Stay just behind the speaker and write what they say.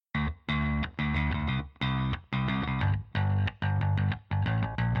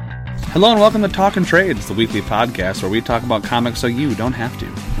Hello and welcome to Talkin' Trades, the weekly podcast where we talk about comics so you don't have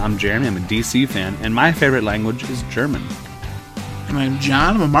to. I'm Jeremy, I'm a DC fan, and my favorite language is German. And I'm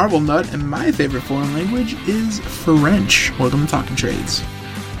John, I'm a Marvel nut, and my favorite foreign language is French. Welcome to Talkin' Trades.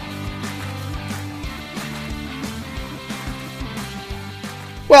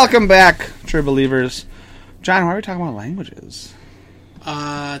 Welcome back, true believers. John, why are we talking about languages?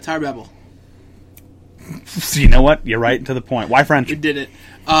 Tower of Babel. So you know what? You're right to the point. Why French? We did it.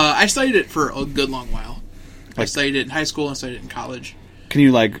 I studied it for a good long while. I studied it in high school and studied it in college. Can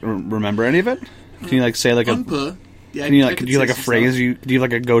you remember any of it? Can you say like a? Yeah, can you do you like a phrase? Do you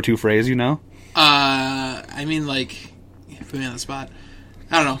like a go-to phrase? You know? I mean, put me on the spot.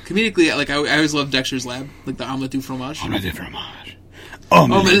 I don't know. Comedically, I always loved Dexter's Lab, like the omelette du fromage. Omelette du fromage.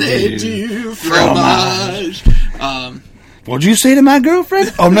 Omelette du fromage. What'd you say to my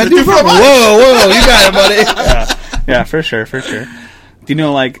girlfriend? Omelette du fromage. Whoa, you got it, buddy. Yeah, for sure. Do you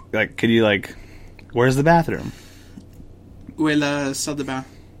know, can you, where's the bathroom? Où est la salle de bain?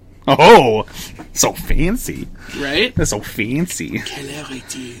 Oh, so fancy. Right? That's so fancy. Quelle heure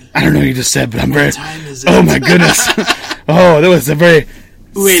est-il? I don't know what you just said, but I'm very... What time is it? Oh, my goodness. Oh, that was a very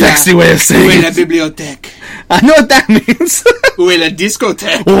sexy way of saying it. Où est it. la bibliothèque? I know what that means. Où est la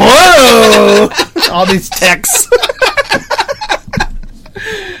discothèque? Whoa! All these texts.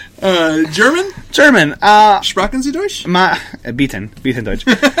 German? Sprechen Sie Deutsch? Bieten Deutsch.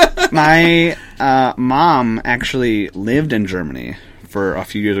 My mom actually lived in Germany for a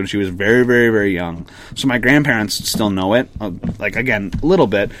few years when she was very, very, very young. So my grandparents still know it, again, a little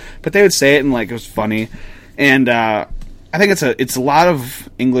bit, but they would say it and it was funny. And I think it's a lot of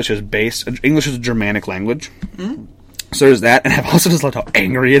English is a Germanic language. Mm-hmm. So there's that, and I've also just loved how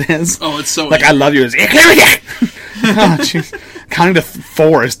angry it is. Oh, it's so angry. I love you. Oh, jeez. Counting to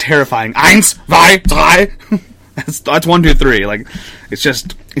 4 is terrifying. 1, 2, 3. That's 1, 2, 3.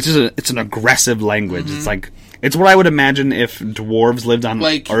 It's an aggressive language. Mm-hmm. It's what I would imagine if dwarves lived on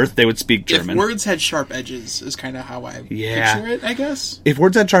Earth. They would speak German. If words had sharp edges, is kind of how I picture it. I guess. If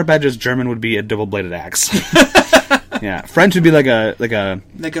words had sharp edges, German would be a double-bladed axe. Yeah, French would be like a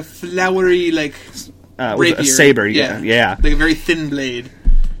flowery rapier. A saber. Yeah, like a very thin blade.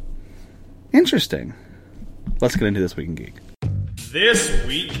 Interesting. Let's get into This Week in Geek. This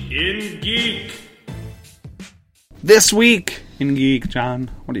Week in Geek. This Week in Geek, John.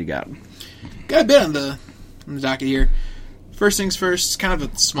 What do you got? Got a bit on the docket here. First things first, it's kind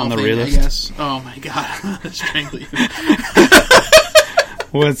of a small thing, realist. I guess. Oh my god, I'm gonna strangle you.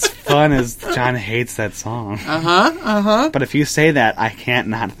 What's fun is John hates that song. But if you say that, I can't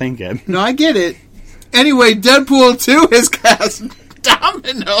not think it. No, I get it. Anyway, Deadpool 2 has cast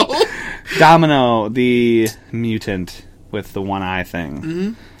Domino, the mutant with the one eye thing.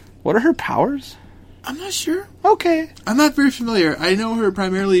 Mm-hmm. What are her powers? I'm not sure. Okay. I'm not very familiar. I know her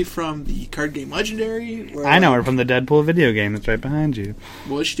primarily from the card game Legendary. I know her from the Deadpool video game that's right behind you.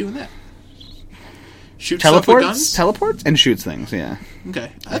 What is she doing that? Shoots Teleports and shoots things, yeah.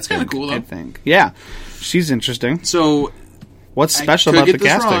 Okay. That's kind of cool, though. I think. Yeah. She's interesting. So, what's special about the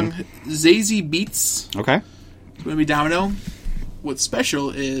casting? Zazie Beetz. Okay. It's going to be Domino. What's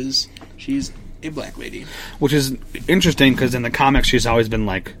special is she's a black lady. Which is interesting because in the comics she's always been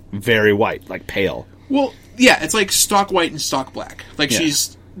very white, pale. Well, yeah, it's like stock white and stock black.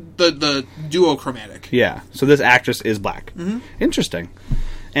 She's the duochromatic. Yeah, so this actress is black. Mm-hmm. Interesting.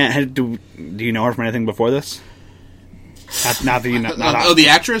 And do you know her from anything before this? Not that you know. The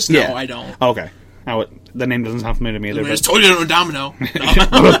actress? No, yeah. I don't. Okay. The name doesn't sound familiar to me either. I just told you to know Domino.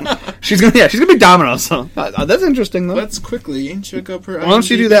 she's gonna be Domino. So that's interesting, though. Let's quickly check up her. Why don't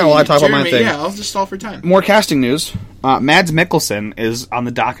you do that while I talk about my thing? Yeah, I'll just stall for time. More casting news. Mads Mikkelsen is on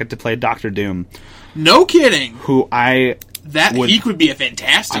the docket to play Doctor Doom. No kidding. He could be a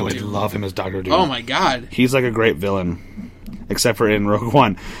fantastic. I would love him as Doctor Doom. Oh my god, he's a great villain, except for in Rogue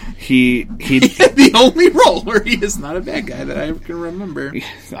One. He the only role where he is not a bad guy that I can remember.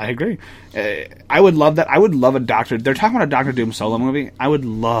 I agree. I would love that. I would love a Doctor... They're talking about a Doctor Doom solo movie. I would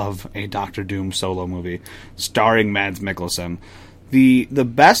love a Doctor Doom solo movie starring Mads Mikkelsen. The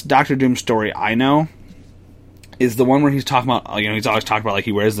best Doctor Doom story I know is the one where he's talking about... he's always talking about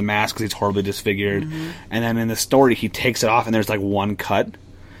he wears the mask because he's horribly disfigured. Mm-hmm. And then in the story, he takes it off and there's one cut.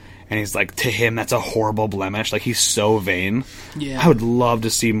 And he's to him, that's a horrible blemish. He's so vain. Yeah. I would love to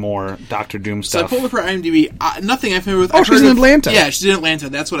see more Doctor Doom stuff. So I pulled up her IMDb. Nothing I'm familiar with. Oh, she's in Atlanta. Yeah, she's in Atlanta.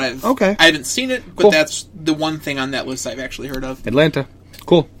 That's what I've... Okay. I haven't seen it, but That's the one thing on that list I've actually heard of. Atlanta.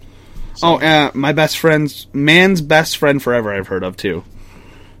 Cool. So. My man's best friend forever I've heard of, too.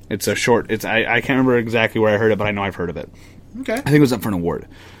 It's a short... I can't remember exactly where I heard it, but I know I've heard of it. Okay. I think it was up for an award.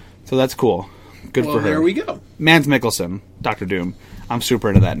 So that's cool. Good for her. There we go. Mads Mikkelsen, Doctor Doom. I'm super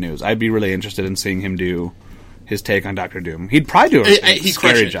into that news. I'd be really interested in seeing him do his take on Doctor Doom. He'd probably do a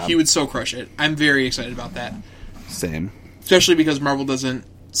scary job. He would so crush it. I'm very excited about that. Same. Especially because Marvel doesn't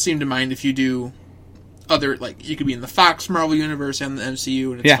seem to mind if you do other, like, you could be in the Fox Marvel universe and the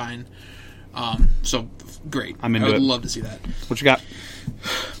MCU, and it's fine. So, great. I'm into it. I would love to see that. What you got?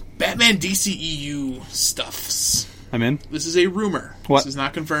 Batman DCEU stuffs. I'm in. This is a rumor. What? This is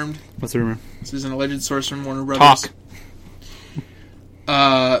not confirmed. What's the rumor? This is an alleged source from Warner Brothers.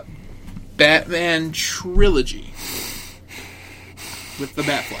 Talk. Batman trilogy with the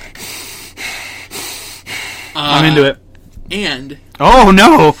Batfleck. I'm into it. And oh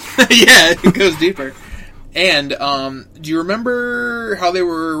no! yeah, it goes deeper. And do you remember how there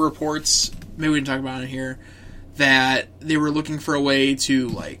were reports? Maybe we didn't talk about it here. That they were looking for a way to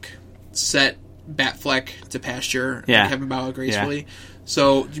like set Batfleck to pasture, yeah, and have him bow out gracefully. Yeah.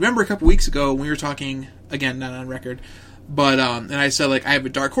 So do you remember a couple weeks ago when we were talking again, not on record, but and I said like I have a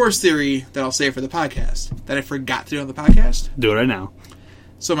dark horse theory that I'll say for the podcast that I forgot to do on the podcast. Do it right now.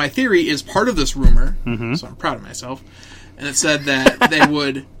 So my theory is part of this rumor, mm-hmm. so I'm proud of myself, and it said that they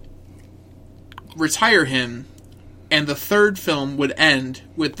would retire him, and the third film would end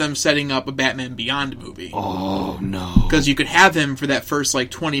with them setting up a Batman Beyond movie. Oh, no. Because you could have him for that first,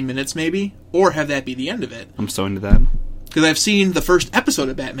 20 minutes, maybe, or have that be the end of it. I'm so into that. Because I've seen the first episode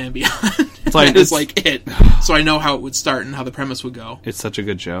of Batman Beyond. It's like, it's like it. So I know how it would start and how the premise would go. It's such a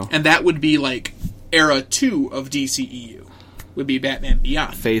good show. And that would be, era 2 of DCEU. Would be Batman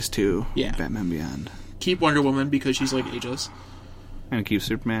Beyond. Phase 2. Yeah. Batman Beyond. Keep Wonder Woman because she's, ageless. And keep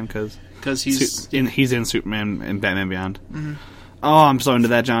Superman because he's in Superman and Batman Beyond. Mm-hmm. Oh, I'm so into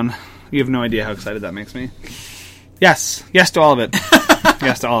that, John. You have no idea how excited that makes me. Yes to all of it.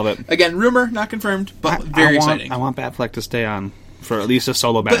 Yes to all of it. Again, rumor, not confirmed, but very exciting. I want Batfleck to stay on for at least a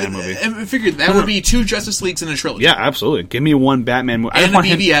solo Batman movie. I figured that would be 2 Justice Leagues in a trilogy. Yeah, absolutely. Give me one Batman movie. And the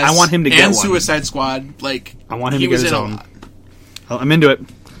BVS. I want him to get and one. Suicide Squad. I want him to get his own. A lot. I'm into it.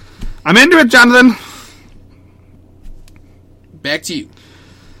 I'm into it, Jonathan. Back to you.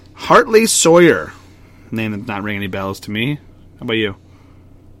 Hartley Sawyer. Name does not ring any bells to me. How about you?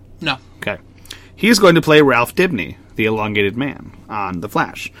 No. Okay. He's going to play Ralph Dibny, the elongated man, on The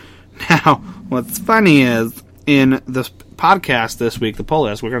Flash. Now, what's funny is, in this podcast this week, The Pull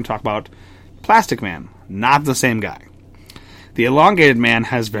List, we're going to talk about Plastic Man, not the same guy. The elongated man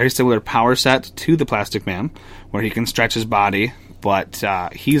has very similar power set to the Plastic Man, where he can stretch his body, but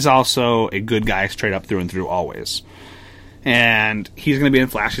he's also a good guy straight up through and through always. And he's going to be in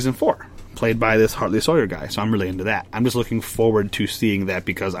Flash Season 4, played by this Hartley Sawyer guy, so I'm really into that. I'm just looking forward to seeing that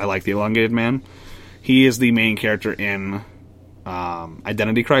because I like the elongated man. He is the main character in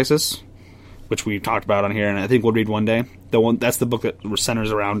Identity Crisis, which we talked about on here, and I think we'll read one day. That's the book that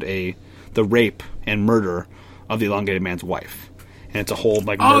centers around the rape and murder of the elongated man's wife. And it's a whole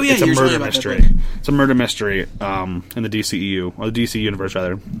it's a murder mystery. It's a murder mystery in the DCEU, or the DC universe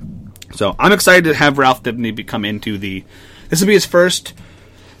rather. So I'm excited to have Ralph Dibny come into the. This will be his first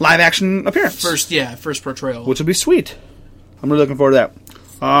live action appearance. First portrayal, which will be sweet. I'm really looking forward to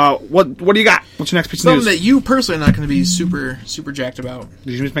that. What do you got? What's your next piece of news? Something that you personally are not going to be super super jacked about.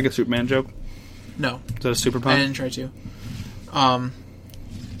 Did you just make a Superman joke? No. Is that a super pun? I didn't try to.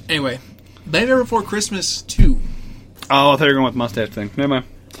 Anyway, Nightmare Before Christmas 2. Oh, I thought you were going with mustache thing. Never mind.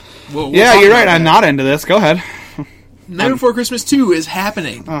 We'll you're right. I'm not into this. Go ahead. Nightmare Before Christmas 2 is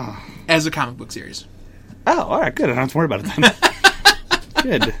happening as a comic book series. Oh, all right, good. I don't have to worry about it then.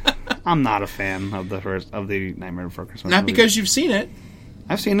 Good. I'm not a fan of the Nightmare Before Christmas. Not movie. because you've seen it.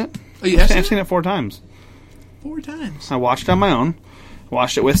 I've seen it. Oh, you have? I've seen it 4 times. 4 times. I watched it on my own.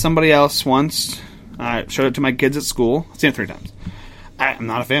 Watched it with somebody else once. I showed it to my kids at school. I've seen it 3 times. I'm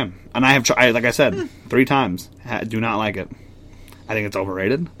not a fan, and I have tried. Like I said, 3 times. I do not like it. I think it's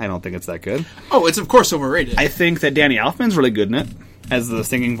overrated. I don't think it's that good. Oh, it's of course overrated. I think that Danny Elfman's really good in it as the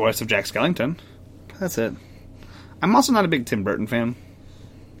singing voice of Jack Skellington. That's it. I'm also not a big Tim Burton fan.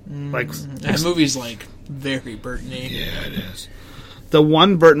 That movie's very Burton-y. Yeah, it is. The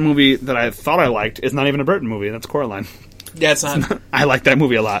one Burton movie that I thought I liked is not even a Burton movie. That's Coraline. Yeah, it's not. I like that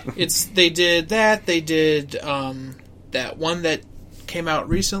movie a lot. They did that. They did that one that came out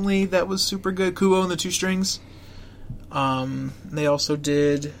recently that was super good, Kubo and the Two Strings. They also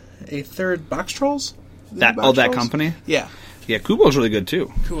did a third Box Trolls. That company? Yeah. Yeah, Kubo's really good too.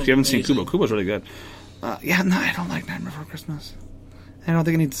 Kubo's if you haven't amazing. seen Kubo, Kubo's really good. I don't like Nightmare Before Christmas. I don't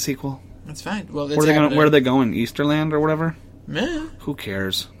think it needs a sequel. That's fine. Well, where are they going? Easterland or whatever? Meh. Who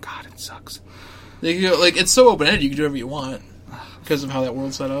cares? God, it sucks. They can go, it's so open-ended, you can do whatever you want because of how that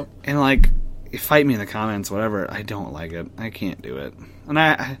world's set up. And you fight me in the comments, whatever. I don't like it. I can't do it. And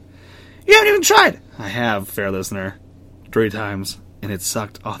You haven't even tried. I have, fair listener, 3 times, and it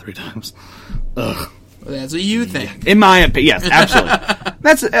sucked all 3 times. Ugh. Well, that's a you thing. In my opinion, yes, absolutely.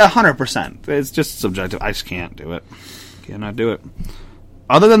 That's 100%. It's just subjective. I just can't do it. Cannot do it.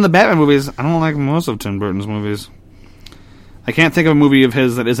 Other than the Batman movies, I don't like most of Tim Burton's movies. I can't think of a movie of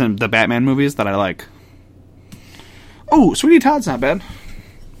his that isn't the Batman movies that I like. Oh, Sweeney Todd's not bad.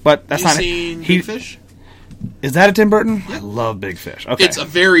 But that's not... seen Big Fish? Is that a Tim Burton? Yeah. I love Big Fish. Okay. It's a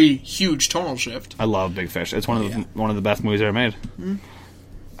very huge tonal shift. I love Big Fish. It's one of the best movies ever made. Mm-hmm.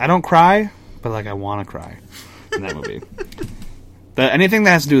 I don't cry, but like I want to cry in that movie. Anything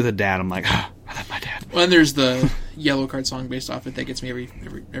that has to do with a dad, I'm like, I love my dad. Well, and there's the Yellow Card song based off it that gets me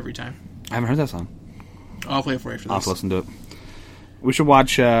every time. I haven't heard that song. I'll play it for you after this. I'll have to listen to it. We should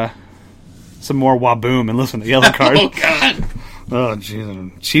watch some more Waboom and listen to Yellow Card. Oh, God. Oh,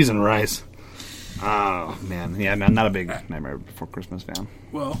 cheese and rice. Oh, man. Yeah, I'm not a big Nightmare Before Christmas fan.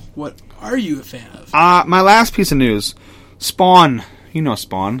 Well, what are you a fan of? My last piece of news. Spawn. You know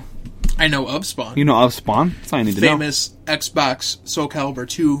Spawn. I know of Spawn. You know of Spawn? That's all you need to know. Famous Xbox Soul Calibur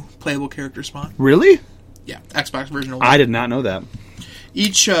 2 playable character Spawn. Really? Yeah, Xbox version only. I did not know that.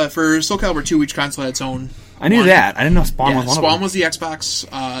 For Soul Calibur 2, each console had its own. I knew that. I didn't know Spawn was one of them. Spawn was the Xbox,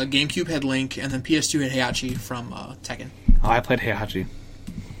 GameCube had Link, and then PS2 had Heihachi from Tekken. Oh, I played Heihachi.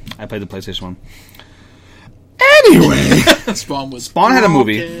 I played the PlayStation 1. Anyway, Spawn had a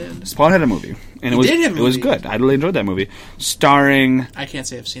movie. Spawn had a movie, and it was good. I really enjoyed that movie. Starring, I can't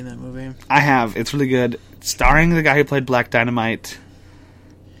say I've seen that movie. I have. It's really good. Starring the guy who played Black Dynamite.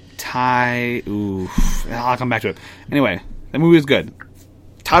 I'll come back to it. Anyway, that movie is good.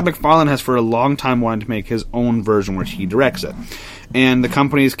 Todd McFarlane has for a long time wanted to make his own version where he directs it. And the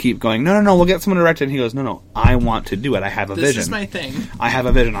companies keep going, no, we'll get someone to direct it. And he goes, no, I want to do it. I have a vision. This is my thing. I have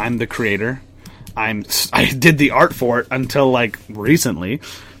a vision. I'm the creator. I did the art for it until, like, recently.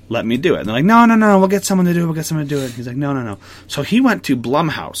 Let me do it. And they're like, no, we'll get someone to do it. He's like, no. So he went to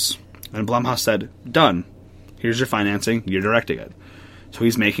Blumhouse. And Blumhouse said, done. Here's your financing. You're directing it. So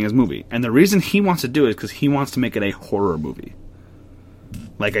he's making his movie. And the reason he wants to do it is because he wants to make it a horror movie.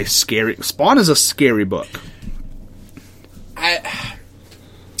 Like a scary... Spawn is a scary book.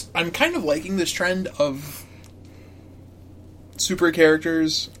 I'm kind of liking this trend of super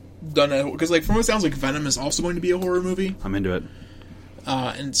characters done at... Because, like, from what it sounds like, Venom is also going to be a horror movie. I'm into it.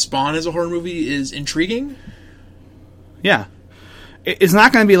 And Spawn as a horror movie is intriguing. Yeah. It's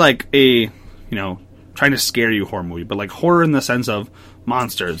not going to be like a, trying to scare you horror movie, but like horror in the sense of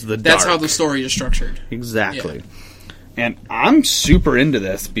monsters, the dark. That's how the story is structured. Exactly. Yeah. And I'm super into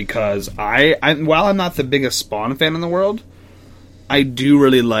this because while I'm not the biggest Spawn fan in the world, I do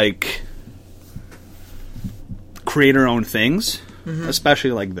really like creator-owned things,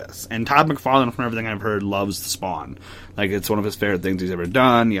 especially like this. And Todd McFarlane, from everything I've heard, loves Spawn. Like, it's one of his favorite things he's ever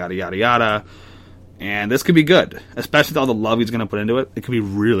done, yada, yada, yada. And this could be good, especially with all the love he's going to put into it. It could be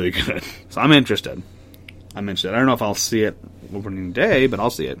really good. So I'm interested. I don't know if I'll see it opening day, but I'll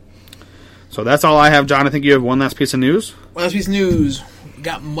see it. So that's all I have, John. I think you have one last piece of news. One last piece of news. We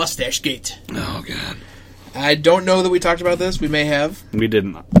got Mustachegate. Oh, God. I don't know that we talked about this. We may have. We did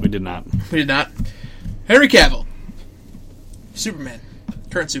not. We did not. Henry Cavill. Superman.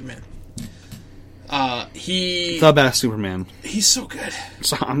 Current Superman. The best Superman. He's so good.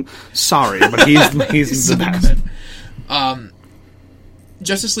 So, I'm sorry, but he's the best. Good.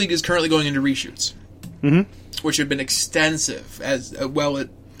 Justice League is currently going into reshoots. Which have been extensive, as well it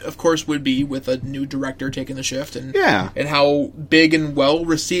of course would be with a new director taking the shift, and how big and well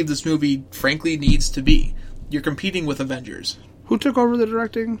received this movie frankly needs to be. You're competing with Avengers. Who took over the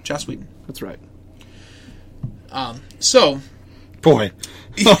directing? Joss Whedon. That's right. Boy.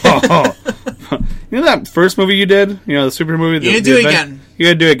 You know that first movie you did? The super movie? You gotta do it again. You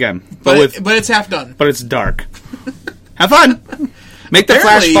gotta do it again. But it's half done. But it's dark. Have fun! Make the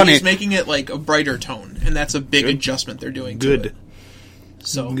Flash funny. He's making it like a brighter tone, and that's a big adjustment they're doing to it.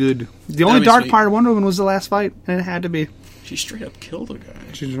 So good. The only dark part of Wonder Woman was the last fight, and it had to be. She straight up killed a guy.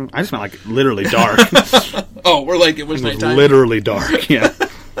 I just meant like literally dark. Oh, we're like it was nighttime. Literally dark. Yeah.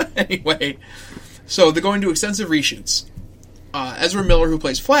 Anyway, so they're going to extensive reshoots. Ezra Miller, who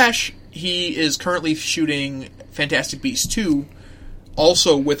plays Flash, he is currently shooting Fantastic Beasts 2,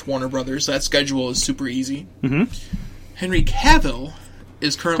 also with Warner Brothers. That schedule is super easy. Henry Cavill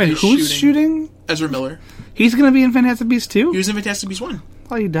is currently who's shooting? Ezra Miller. He's going to be in Fantastic Beasts 2? He was in Fantastic Beasts 1. I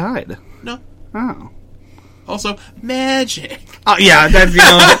thought he died. No. Oh. Also, magic. Oh, yeah, that's,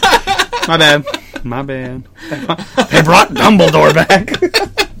 my bad. They brought Dumbledore back.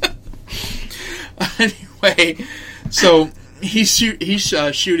 Anyway, so he's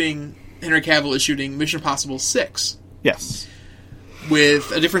shooting, Henry Cavill is shooting Mission Impossible 6. Yes.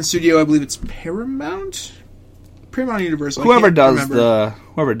 with a different studio. I believe it's Paramount Universal. Whoever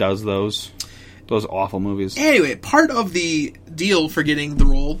does those awful movies. Anyway, part of the deal for getting the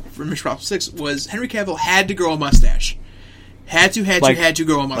role for Mission Impossible 6 was Henry Cavill had to grow a mustache. Had to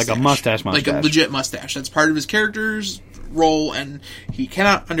grow a mustache. Like a mustache. Like a legit mustache. That's part of his character's role, and he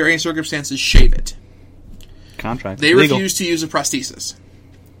cannot, under any circumstances, shave it. Contract. They Legal. refused to use a prosthesis.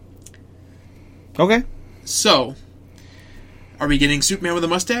 Okay. So, are we getting Superman with a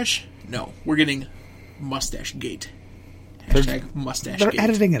mustache? No. We're getting Mustachegate. Hashtag Mustachegate. They're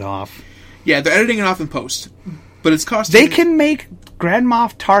editing it off. Yeah, they're editing it off in post. But it's costing... They can make Grand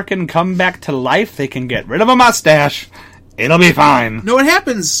Moff Tarkin come back to life. They can get rid of a mustache. It'll be fine. No, it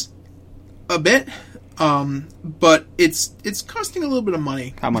happens a bit, but it's costing a little bit of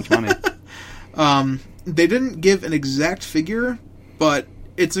money. How much money? They didn't give an exact figure, but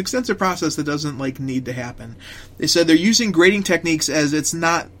it's an extensive process that doesn't need to happen. They said they're using grading techniques as it's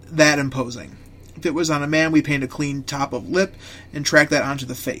not that imposing. If it was on a man, we paint a clean top of lip and track that onto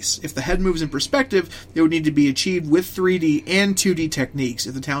the face. If the head moves in perspective, it would need to be achieved with 3D and 2D techniques.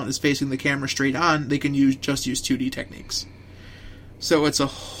 If the talent is facing the camera straight on, they can just use 2D techniques. So it's a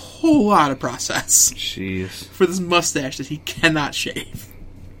whole lot of process. Jeez. For this mustache that he cannot shave.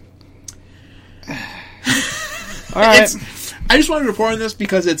 All right. I just wanted to report on this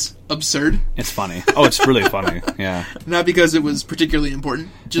because it's absurd. It's funny. Oh, it's really funny. Yeah. Not because it was particularly important.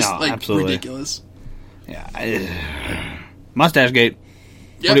 Just, absolutely. Ridiculous. Yeah. Mustache Gate.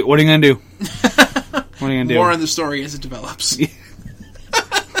 Yep. What are you going to do? What are you going to do? More on the story as it develops.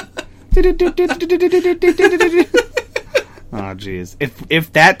 Oh, jeez.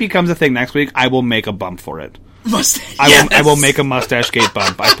 If that becomes a thing next week, I will make a bump for it. Mustache. I will make a Mustache Gate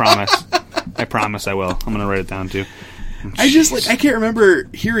bump. I promise. I promise I will. I'm going to write it down, too. I can't remember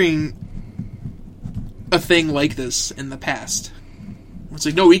hearing a thing like this in the past. It's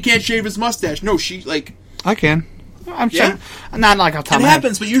like, no, he can't shave his mustache. No, I can. I'm sure. Not like I'll tell it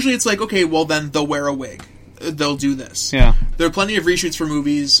happens, but usually it's like, okay, well then they'll wear a wig. They'll do this. Yeah. There are plenty of reshoots for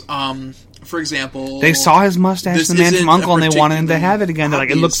movies. For example... They saw his mustache in The Man from U.N.C.L. and they wanted him to have it again. They're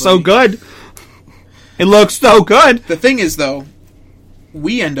like, it looks so good. It looks so good. The thing is, though,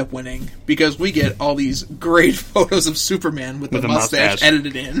 we end up winning because we get all these great photos of Superman with the mustache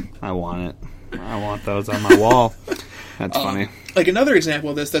edited in. I want it. I want those on my wall. That's funny. Like another example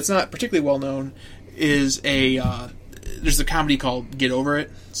of this that's not particularly well known is there's a comedy called Get Over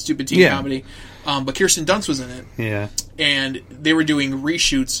It, stupid teen comedy. But Kirsten Dunst was in it. Yeah. And they were doing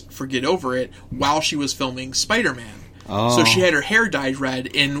reshoots for Get Over It while she was filming Spider-Man. Oh. So she had her hair dyed red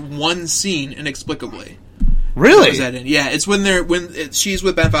in one scene inexplicably. Really? Was that in? Yeah, it's when she's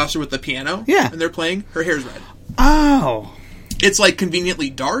with Ben Foster with the piano. Yeah. And they're playing. Her hair's red. Oh. It's conveniently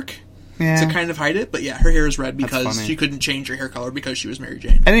dark to kind of hide it, but yeah, her hair is red because she couldn't change her hair color because she was Mary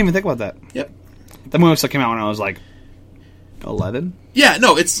Jane. I didn't even think about that. Yep. That movie still came out when I was 11. Yeah,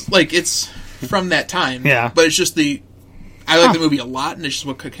 no, it's from that time. Yeah. But it's just I like the movie a lot, and it's just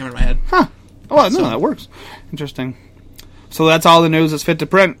what came into my head. Huh. Oh, no, that works. Interesting. So that's all the news that's fit to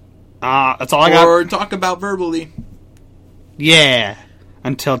print. That's all I got. Or talk about verbally. Yeah.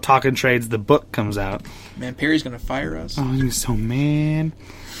 Until Talking Trades, the book, comes out. Man, Perry's going to fire us. Oh, he's so mean.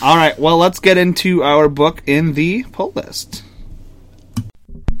 All right, well, let's get into our book in the pull list.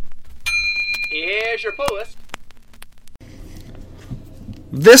 Here's your pull list.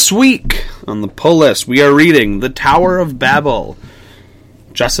 This week on the pull list, we are reading The Tower of Babel,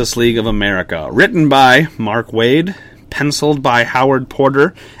 Justice League of America, written by Mark Waid, penciled by Howard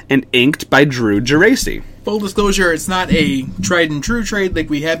Porter, and inked by Drew Geraci. Full disclosure, it's not a tried and true trade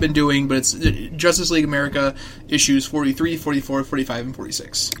like we have been doing, but it's Justice League America issues 43, 44, 45, and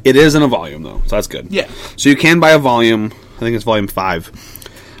 46. It is in a volume, though, so that's good. Yeah. So you can buy a volume, I think it's volume 5,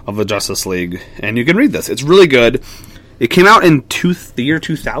 of the Justice League, and you can read this. It's really good. It came out in the year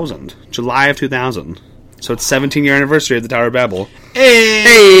 2000, July of 2000. So it's 17-year anniversary of the Tower of Babel.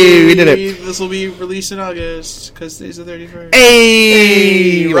 Hey, we did it. This will be released in August because today's the 31st.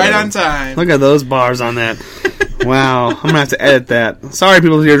 Hey, right on time. Look at those bars on that. Wow, I'm gonna have to edit that. Sorry,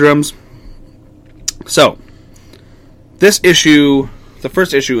 people with eardrums. So, this issue, the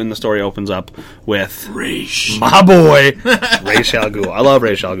first issue in the story, opens up with my boy Ra's al Ghul. I love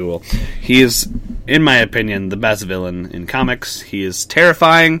Ra's al Ghul. He is, in my opinion, the best villain in comics. He is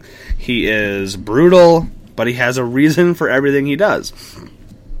terrifying. He is brutal, but he has a reason for everything he does.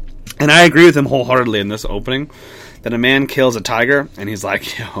 And I agree with him wholeheartedly in this opening, that a man kills a tiger, and he's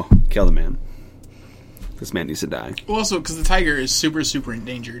like, yo, kill the man. This man needs to die. Well, also, because the tiger is super, super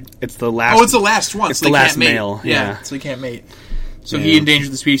endangered. It's the last... Oh, it's the last one. It's so the they last can't mate. male. Yeah, so he can't mate. So he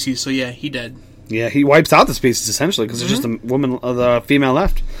endangered the species, so yeah, he dead. Yeah, he wipes out the species, essentially, because there's just the female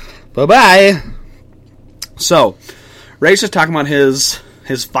left. Bye-bye! So, Ray's just talking about his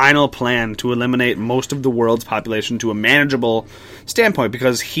final plan to eliminate most of the world's population to a manageable standpoint,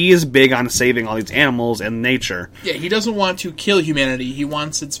 because he is big on saving all these animals and nature. Yeah, he doesn't want to kill humanity. He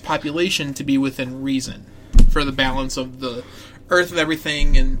wants its population to be within reason for the balance of the Earth and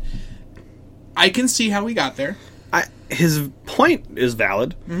everything, and I can see how he got there. His point is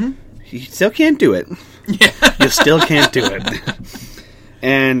valid. Mm-hmm. You still can't do it. Yeah. You still can't do it.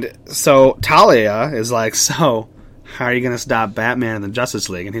 And so Talia is like, so, how are you going to stop Batman and the Justice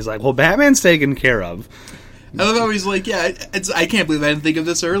League? And he's like, well, Batman's taken care of. I love how he's like, yeah, I can't believe I didn't think of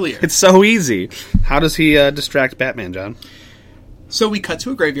this earlier. It's so easy. How does he distract Batman, John? So we cut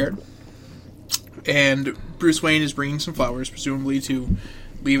to a graveyard, and Bruce Wayne is bringing some flowers, presumably to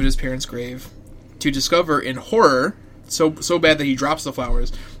leave at his parents' grave, to discover in horror, so bad that he drops the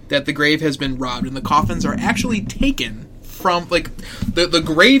flowers, that the grave has been robbed, and the coffins are actually taken from, like, the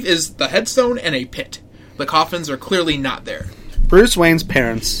grave is the headstone and a pit. The coffins are clearly not there. Bruce Wayne's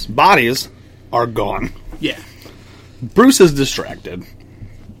parents' bodies are gone. Yeah. Bruce is distracted.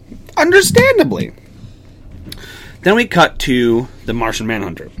 Understandably. Then we cut to the Martian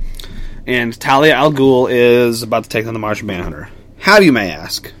Manhunter. And Talia al Ghul is about to take on the Martian Manhunter. How, you may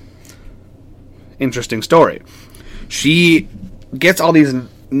ask? Interesting story. She gets all these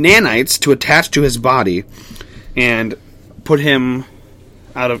nanites to attach to his body and put him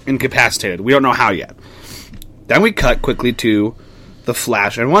incapacitated. We don't know how yet. Then we cut quickly to the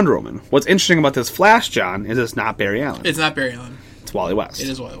Flash and Wonder Woman. What's interesting about this Flash, John, is it's not Barry Allen. It's not Barry Allen. It's Wally West. It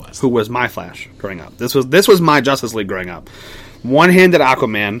is Wally West. Who was my Flash growing up. This was my Justice League growing up. One-handed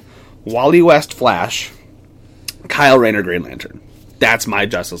Aquaman, Wally West Flash, Kyle Rayner Green Lantern. That's my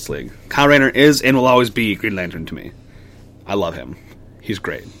Justice League. Kyle Rayner is and will always be Green Lantern to me. I love him. He's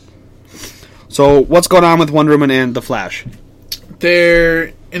great. So, what's going on with Wonder Woman and the Flash?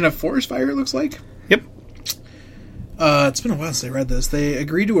 They're in a forest fire, it looks like. Yep. It's been a while since I read this. They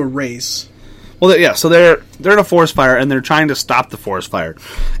agreed to a race. Well, yeah, so they're in a forest fire, and they're trying to stop the forest fire.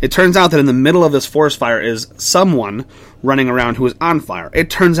 It turns out that in the middle of this forest fire is someone running around who is on fire. It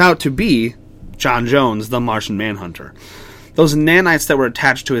turns out to be John Jones, the Martian Manhunter. Those nanites that were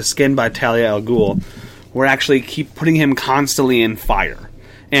attached to his skin by Talia al Ghul were actually keep putting him constantly in fire.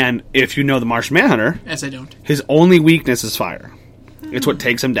 And if you know the Martian Manhunter... Yes, I don't. His only weakness is fire. It's what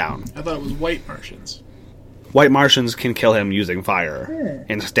takes him down. I thought it was white Martians. White Martians can kill him using fire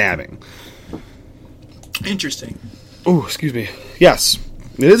and stabbing. Interesting. Oh, excuse me. Yes,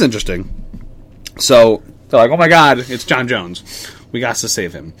 it is interesting. So, they're like, oh my god, it's John Jones. We got to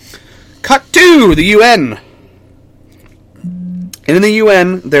save him. Cut to the UN. And in the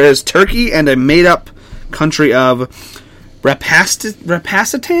UN, there is Turkey and a made-up country of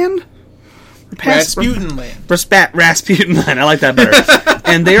Rasputin? Rasputinland. I like that better.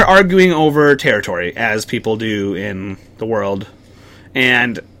 And they're arguing over territory, as people do in the world.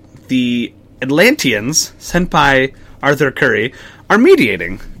 And the Atlanteans, sent by Arthur Curry, are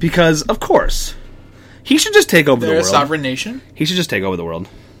mediating. Because, of course, he should just take over the world. They're a sovereign nation. He should just take over the world.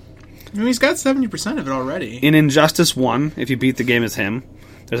 I mean, he's got 70% of it already. In Injustice 1, if you beat the game as him,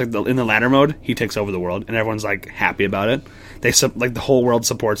 there's like in the ladder mode, he takes over the world, and everyone's like happy about it. The whole world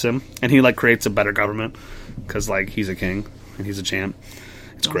supports him, and he like creates a better government because like he's a king and he's a champ.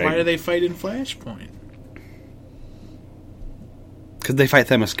 It's great. Why do they fight in Flashpoint? Because they fight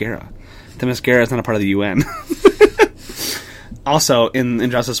Themyscira. Themyscira is not a part of the UN. Also, in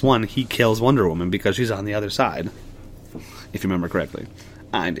Injustice 1, he kills Wonder Woman because she's on the other side. If you remember correctly.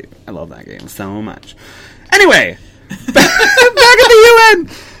 I do. I love that game so much. Anyway, back at the UN!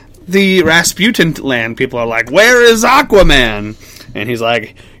 The Rasputin land people are like, where is Aquaman? And he's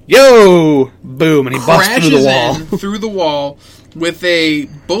like, yo! Boom! And he busts through the wall. Through the wall with a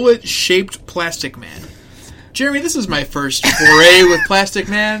bullet-shaped Plastic Man. Jeremy, this is my first foray with Plastic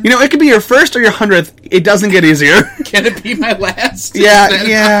Man. You know, it could be your first or your 100th. It doesn't get easier. Can it be my last?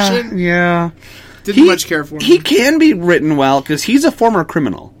 Yeah. Didn't much care for him. He can be written well because he's a former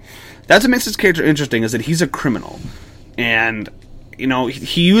criminal. That's what makes his character interesting, is that he's a criminal. And, you know,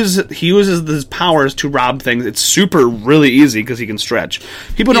 he uses his powers to rob things. It's really easy because he can stretch.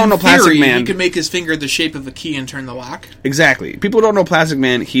 People don't know Plastic Man. He can make his finger the shape of a key and turn the lock. Exactly. People don't know Plastic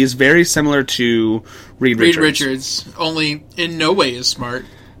Man. He is very similar to Reed Richards. Only in no way is smart.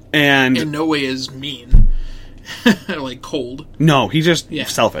 And in no way is mean. Like cold. No, he's just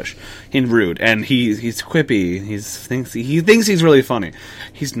selfish and rude, and he's quippy. He thinks he's really funny.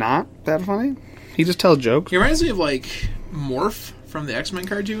 He's not that funny. He just tells jokes. He reminds me of like Morph from the X-Men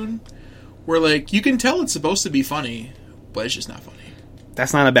cartoon, where like you can tell it's supposed to be funny, but it's just not funny.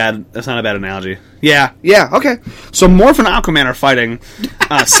 That's not a bad analogy. Yeah, okay. So Morph and Aquaman are fighting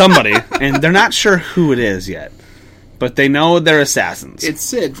somebody, and they're not sure who it is yet. But they know they're assassins. It's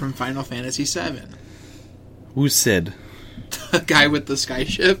Sid from Final Fantasy VII. Who's Sid? The guy with the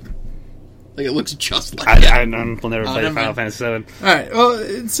skyship. Like, it looks just like I will never play Final Fantasy VII. Alright, well,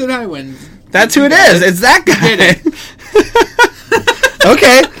 it's Sid Highwind. That's who it is. It's that guy.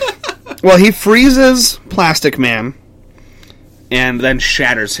 Okay. Well, he freezes Plastic Man and then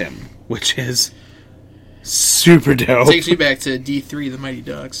shatters him, which is super dope. Takes me back to D3, the Mighty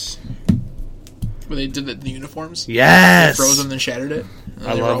Ducks, where they did the uniforms. Yes. They froze them and then shattered it.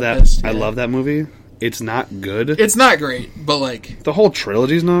 I love that. Yeah. I love that movie. It's not good. It's not great, but like the whole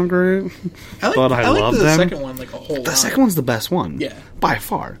trilogy's not great. I like the second one like a whole lot. The second one's the best one. Yeah. By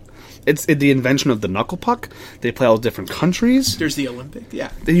far. It's the invention of the knuckle puck. They play all different countries. There's the Olympic,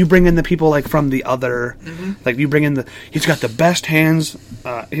 yeah. Then you bring in the people like from the other, like you bring in he's got the best hands.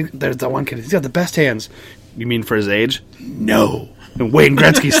 There's the one kid. He's got the best hands. You mean for his age? No. And Wayne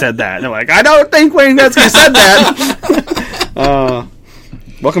Gretzky said that. And they're like, I don't think Wayne Gretzky said that.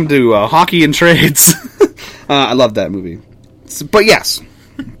 Welcome to Hockey and Trades. I love that movie. But yes.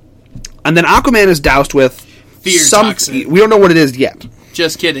 And then Aquaman is doused with fear toxin. We don't know what it is yet.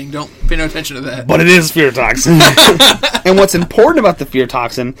 Just kidding. Don't pay no attention to that. But it is fear toxin. And what's important about the fear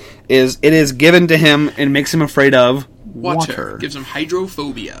toxin is it is given to him and makes him afraid of water. Gives him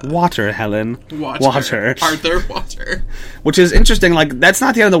hydrophobia. Water, Helen. Water. Arthur, water. Which is interesting. Like, that's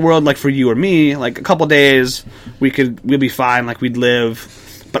not the end of the world, like, for you or me. Like, a couple days, we'll be fine. Like, we'd live.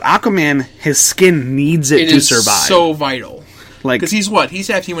 But Aquaman, his skin needs it to survive. It is so vital. Like, because he's what? He's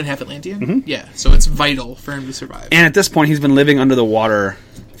half human, half Atlantean? Mm-hmm. Yeah, so it's vital for him to survive. And at this point, he's been living under the water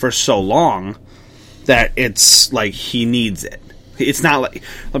for so long that it's like he needs it. It's not like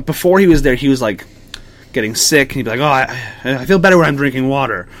before he was there, he was like getting sick, and he'd be like, "Oh, I feel better when I'm drinking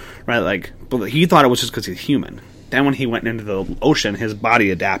water," right? Like, but he thought it was just because he's human. Then when he went into the ocean, his body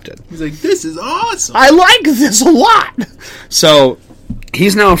adapted. He's like, "This is awesome. I like this a lot." So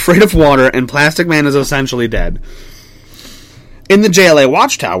he's now afraid of water, and Plastic Man is essentially dead. In the JLA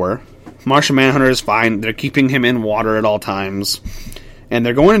Watchtower, Martian Manhunter is fine. They're keeping him in water at all times. And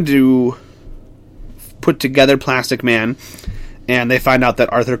they're going to put together Plastic Man, and they find out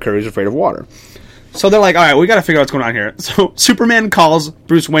that Arthur Curry's afraid of water. So they're like, all right, we got to figure out what's going on here. So Superman calls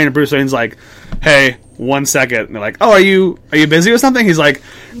Bruce Wayne, and Bruce Wayne's like, hey, 1 second. And they're like, oh, are you busy with something? He's like...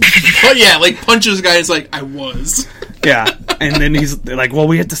 But yeah, like, punches the guy, it's like, I was. Yeah. And then they're like, well,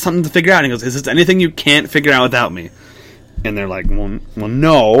 we have something to figure out. And he goes, is there anything you can't figure out without me? And they're like, well,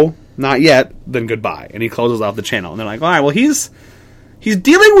 no, not yet. Then goodbye. And he closes off the channel. And they're like, all right, well, he's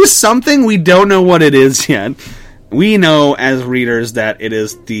dealing with something. We don't know what it is yet. We know as readers that it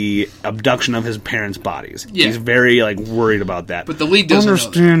is the abduction of his parents' bodies. Yeah. He's very worried about that. But the League doesn't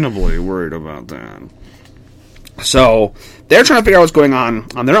understandably worried about that. So they're trying to figure out what's going on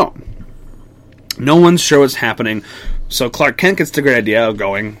their own. No one's sure what's happening. So Clark Kent gets the great idea of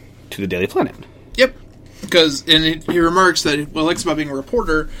going to the Daily Planet. Yep. Because he remarks that what he likes about being a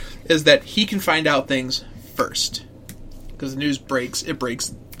reporter is that he can find out things first. Because the news breaks, it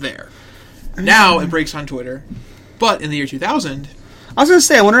breaks there. Now it breaks on Twitter. But in the year 2000... I was going to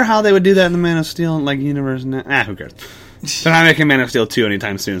say, I wonder how they would do that in the Man of Steel universe. Who cares? They're not making Man of Steel 2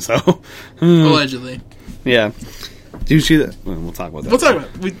 anytime soon, so... Allegedly. Yeah. Do you see that? We'll talk about that. We'll talk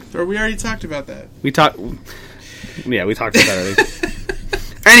about it. We already talked about that. We talked about that already.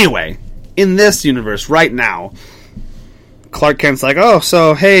 Anyway, in this universe, right now, Clark Kent's like, oh,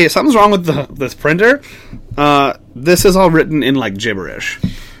 so, hey, something's wrong with this printer. This is all written in, gibberish.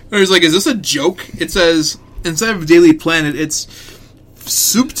 And he's like, is this a joke? It says, instead of Daily Planet, it's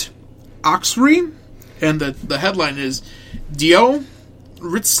Soupt Oxry, and the headline is Dio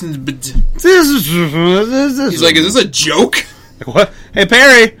Ritzenbd. He's like, is this a joke? What? Hey,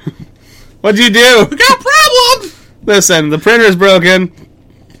 Perry, what'd you do? We got a problem! Listen, the printer's broken.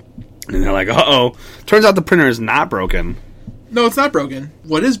 And they're like, uh-oh. Turns out the printer is not broken. No, it's not broken.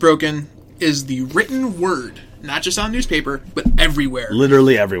 What is broken is the written word. Not just on newspaper, but everywhere.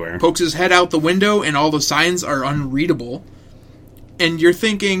 Literally everywhere. Pokes his head out the window, and all the signs are unreadable. And you're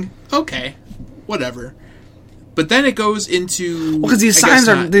thinking, okay, whatever. But then it goes into... Well, because these signs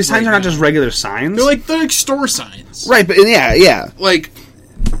are not just regular signs. They're like store signs. Right, but yeah. Like...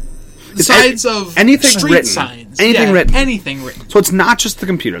 Signs of anything street written. Signs. Anything written. Anything written. So it's not just the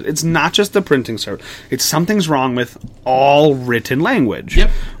computers. It's not just the printing server. It's something's wrong with all written language. Yep.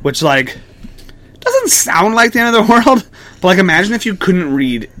 Which, doesn't sound like the end of the world. But, imagine if you couldn't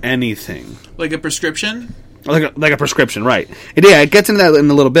read anything. Like a prescription? Like a prescription, right. It gets into that in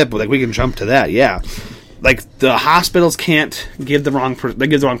a little bit, but, we can jump to that, yeah. like the hospitals can't give the wrong they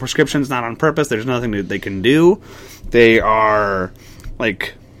give the wrong prescriptions, not on purpose. There's nothing that they can do. They are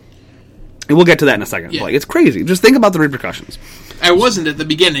like, and we'll get to that in a second. Yeah. Like, it's crazy. Just think about the repercussions. I wasn't at the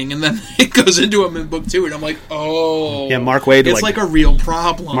beginning, and then it goes into him in book 2, and I'm like, oh. Yeah, Mark Waid. It's like a real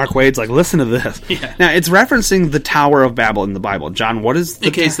problem. Mark Waid's like, listen to this. Yeah. Now, it's referencing the Tower of Babel in the Bible. John, what is the...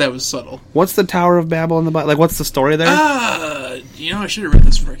 In case that was subtle. What's the Tower of Babel in the Bible? Like, what's the story there? I should have read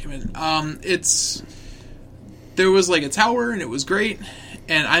this before I came in. There was like a tower, and it was great,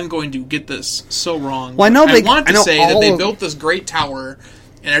 and I'm going to get this so wrong. Well, I want to say that they built this great tower,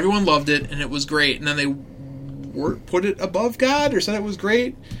 and everyone loved it, and it was great, and then they put it above God, or said it was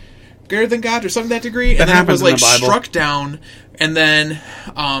great, greater than God, or something to that degree, and then it was like struck down, and then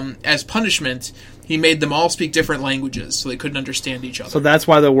as punishment, he made them all speak different languages, so they couldn't understand each other. So that's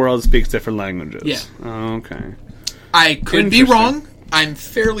why the world speaks different languages. Yeah. Oh, okay. I could be wrong. I'm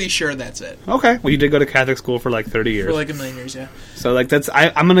fairly sure that's it. Okay. Well, you did go to Catholic school for like 30 years. For like a million years, yeah. So like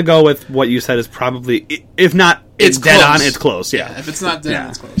I'm going to go with what you said is probably, if not it's dead on, it's close. Yeah. If it's not dead on,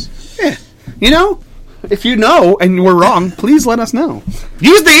 it's close. Yeah. You know, if you know and we're wrong, please let us know.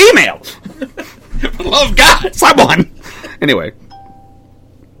 Use the email. For the love of God. Someone. Anyway.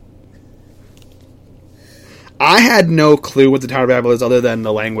 I had no clue what the Tower of Babel is other than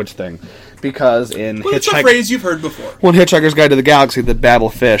the language thing. Because in it's a phrase you've heard before. Well, in Hitchhiker's Guide to the Galaxy, the Babel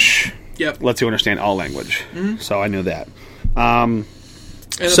fish lets you understand all language. Mm-hmm. So I knew that. In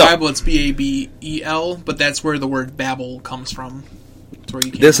the Bible, it's Babel, but that's where the word Babel comes from. It's where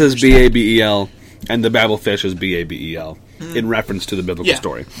you can't is Babel, and the Babel fish is Babel, in reference to the biblical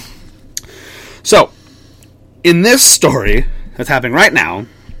story. So, in this story that's happening right now,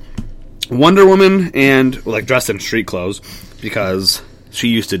 Wonder Woman and, like, dressed in street clothes, because she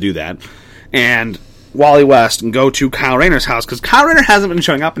used to do that, and Wally West go to Kyle Rayner's house, because Kyle Rayner hasn't been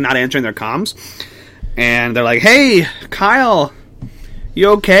showing up and not answering their comms, and they're like, hey, Kyle, you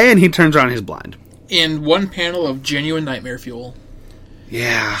okay? And he turns around and he's blind. In one panel of genuine nightmare fuel.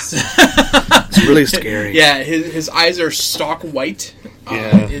 Yeah. It's really scary. Yeah, his eyes are stalk white.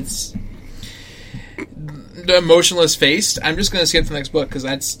 It's the emotionless faced. I'm just going to skip to the next book, because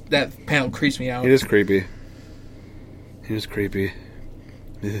that panel creeps me out. It is creepy.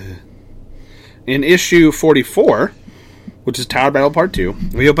 Ugh. In issue 44, which is Tower Battle Part 2,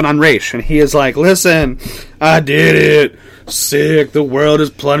 we open on Raish, and he is like, listen, I did it. Sick. The world is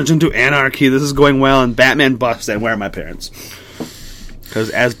plunged into anarchy. This is going well. And Batman busts in. Where are my parents?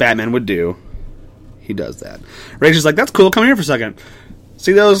 Because as Batman would do, he does that. Raish is like, that's cool. Come here for a second.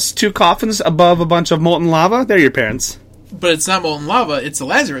 See those 2 coffins above a bunch of molten lava? They're your parents. But it's not molten lava. It's the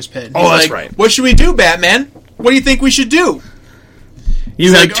Lazarus pit. Oh, that's right. What should we do, Batman? What do you think we should do?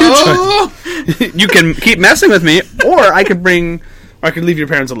 You have 2 choices. You can keep messing with me, or I could leave your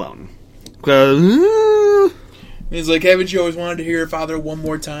parents alone. He's like, haven't you always wanted to hear your father one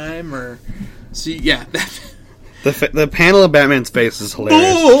more time? Or see, yeah. The panel of Batman's face is hilarious.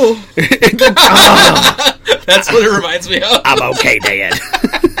 Oh! That's what it reminds me of. I'm okay, Dad.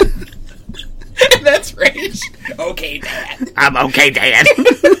 That's Rage. Okay, Dad. I'm okay, Dad.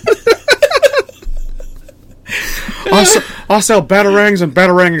 I'll sell batarangs and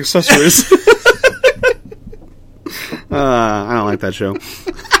batarang accessories. I don't like that show.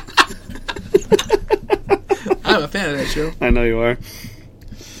 I'm a fan of that show. I know you are.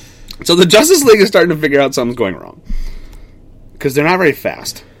 So the Justice League is starting to figure out something's going wrong. Because they're not very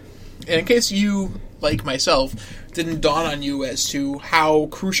fast. And in case you, like myself, didn't dawn on you as to how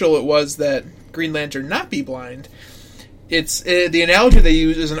crucial it was that Green Lantern not be blind, it's the analogy they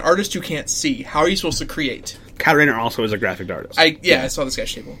use is an artist who can't see. How are you supposed to create? Kyle Rayner also is a graphic artist. I saw the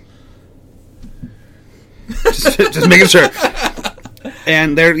sketch table. just making sure.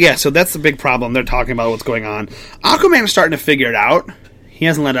 And so that's the big problem. They're talking about what's going on. Aquaman is starting to figure it out. He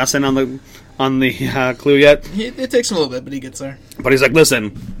hasn't let us in on the clue yet. It takes him a little bit, but he gets there. But he's like,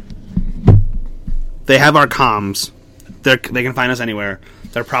 listen, they have our comms. They can find us anywhere.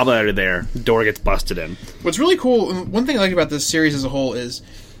 They're probably already there. The door gets busted in. What's really cool, one thing I like about this series as a whole is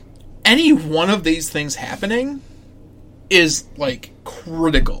any one of these things happening is, like,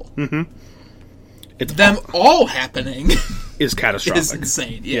 critical. Mm-hmm. It's them all happening is catastrophic. Is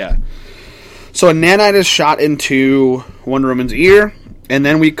insane, yeah. So a nanite is shot into Wonder Woman's ear, and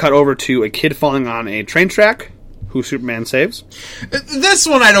then we cut over to a kid falling on a train track, who Superman saves. This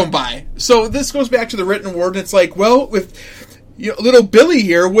one I don't buy. So this goes back to the written word, and it's like, well, if little Billy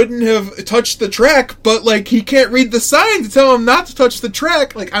here wouldn't have touched the track, but, like, he can't read the sign to tell him not to touch the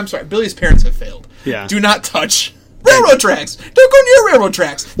track. Like, I'm sorry, Billy's parents have failed. Yeah. Do not touch railroad tracks. Don't go near railroad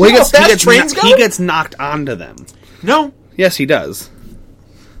tracks. Well, he gets knocked onto them. No. Yes, he does.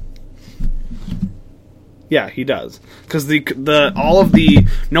 Yeah, he does. Because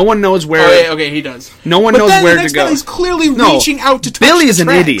no one knows where... Okay, he does. No one knows where to go. He's clearly reaching out to touch Billy's the an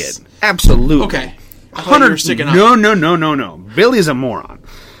tracks. idiot. Absolutely. Okay. I thought you were sticking up. No. Billy's a moron.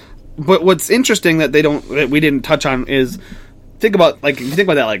 But what's interesting that we didn't touch on is, think about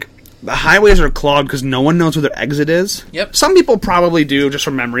that, the highways are clogged because no one knows where their exit is. Yep. Some people probably do, just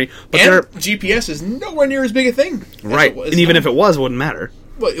from memory. But and GPS is nowhere near as big a thing. Right. And even if it was, it wouldn't matter.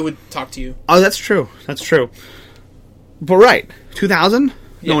 Well, it would talk to you. Oh, that's true. But right, 2000,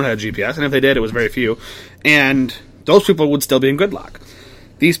 no one had a GPS, and if they did, it was very few. And those people would still be in gridlock.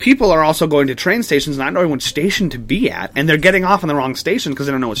 These people are also going to train stations not knowing which station to be at, and they're getting off on the wrong station because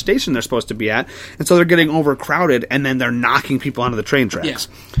they don't know what station they're supposed to be at, and so they're getting overcrowded, and then they're knocking people onto the train tracks.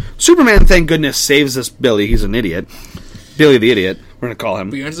 Yeah. Superman, thank goodness, saves this Billy. He's an idiot. Billy the idiot, we're going to call him.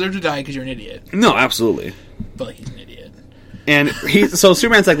 But you don't deserve to die because you're an idiot. No, absolutely. But he's an idiot. And so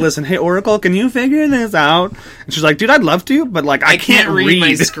Superman's like, listen, hey, Oracle, can you figure this out? And she's like, dude, I'd love to, but I can't read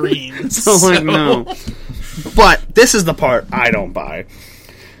my screen. so no. But this is the part I don't buy.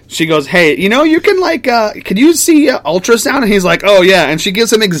 She goes, hey, you can can you see ultrasound? And he's like, oh yeah. And she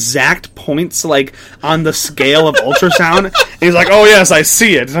gives him exact points on the scale of ultrasound. And he's like, oh yes, I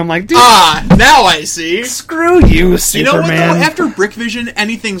see it. And I'm like, dude. Now I see. Screw you, Superman. You know what though? After Brick Vision,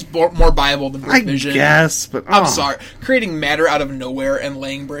 anything's more viable than Brick Vision. I guess, but I'm sorry. Creating matter out of nowhere and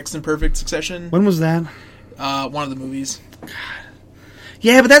laying bricks in perfect succession. When was that? One of the movies. God.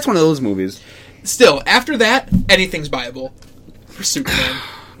 Yeah, but that's one of those movies. Still, after that, anything's viable for Superman.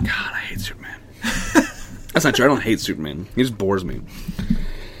 God, I hate Superman. That's not true. I don't hate Superman. He just bores me.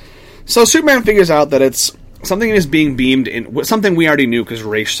 So Superman figures out that it's something is being beamed in, something we already knew because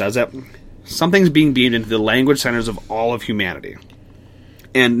Ra's says it. Something's being beamed into the language centers of all of humanity.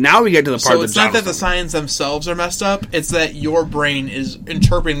 And now we get to the part of the it's not that the signs themselves are messed up, it's that your brain is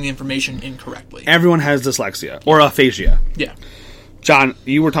interpreting the information incorrectly. Everyone has dyslexia. Or aphasia. Yeah. John,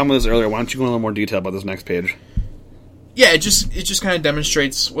 you were talking about this earlier. Why don't you go in a little more detail about this next page? Yeah, it just kind of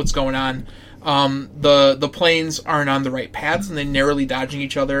demonstrates what's going on. The planes aren't on the right paths, and they're narrowly dodging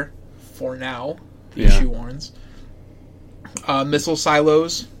each other for now. The issue warns. Missile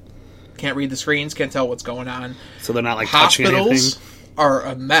silos, can't read the screens, can't tell what's going on. So they're not touching anything. Hospitals are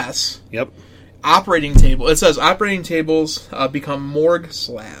a mess. Yep. It says operating tables become morgue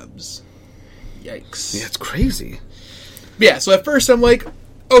slabs. Yikes. Yeah, it's crazy. Yeah, so at first I'm like,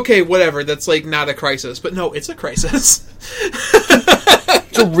 okay, whatever, that's not a crisis. But no, it's a crisis.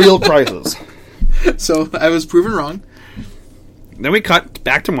 It's a real crisis. So I was proven wrong. Then we cut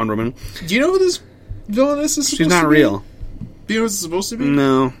back to Wonder Woman. Do you know who this villain is supposed to be? She's not real. Do you know what it's supposed to be?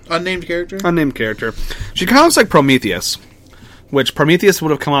 No. Unnamed character? Unnamed character. She kind of looks like Prometheus, which Prometheus would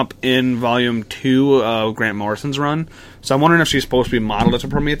have come up in Volume 2 of Grant Morrison's run. So I'm wondering if she's supposed to be modeled as a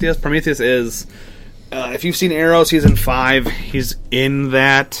Prometheus. Prometheus is... if you've seen Arrow Season 5, he's in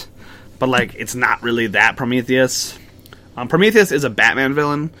that, but it's not really that Prometheus. Prometheus is a Batman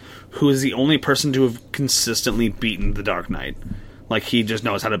villain who is the only person to have consistently beaten the Dark Knight. He just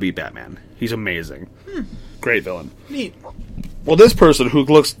knows how to beat Batman. He's amazing. Great villain. Neat. Well, this person who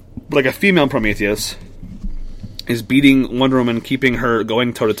looks like a female Prometheus is beating Wonder Woman, keeping her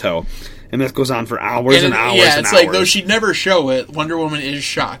going toe-to-toe. And this goes on for hours and hours and hours. Yeah, it's though she'd never show it, Wonder Woman is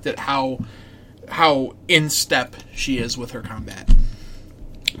shocked at how in step she is with her combat.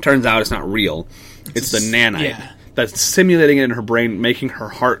 Turns out it's not real. It's the nanite that's simulating it in her brain, making her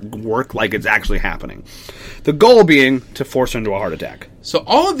heart work like it's actually happening. The goal being to force her into a heart attack. So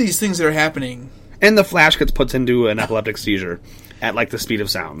all of these things that are happening... And the Flash gets put into an epileptic seizure at the speed of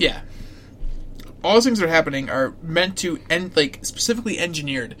sound. Yeah. All those things that are happening are meant to, specifically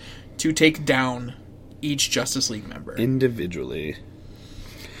engineered to take down each Justice League member. Individually.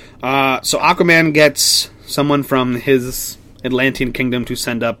 So Aquaman gets someone from his Atlantean kingdom to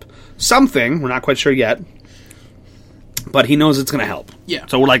send up something. We're not quite sure yet. But he knows it's going to help. Yeah.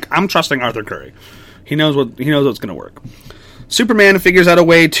 So we're I'm trusting Arthur Curry. He knows what's going to work. Superman figures out a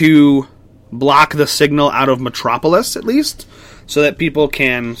way to block the signal out of Metropolis, at least, so that people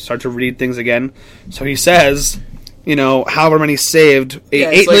can start to read things again. So he says, however many saved,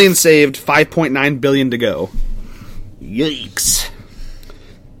 8 million saved, 5.9 billion to go. Yikes.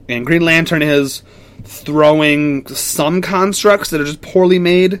 And Green Lantern is throwing some constructs that are just poorly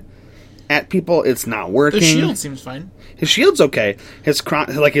made at people. It's not working. The shield seems fine. His shield's okay. His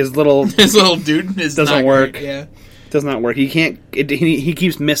little his little dude doesn't work. Great, yeah, does not work. He can't. He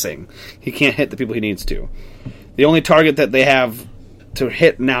keeps missing. He can't hit the people he needs to. The only target that they have to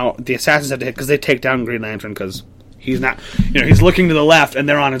hit now, the assassins have to hit because they take down Green Lantern because he's not. He's looking to the left and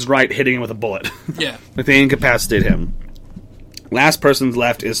they're on his right, hitting him with a bullet. Yeah, they incapacitate him. Last person's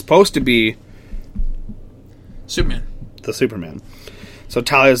left is supposed to be Superman. The Superman. So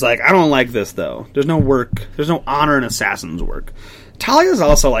Talia's like, I don't like this, though. There's no work. There's no honor in assassin's work. Talia's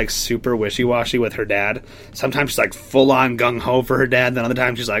also, like, super wishy-washy with her dad. Sometimes she's, like, full-on gung-ho for her dad. Then other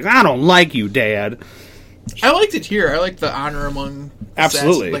times she's like, I don't like you, Dad. I liked it here. I like the honor among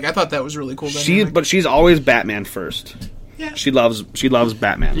Absolutely. assassins. Like, I thought that was really cool. But she's always Batman first. Yeah. She loves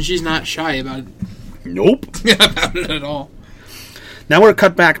Batman. And she's not shy about it. Nope. About it at all. Now we're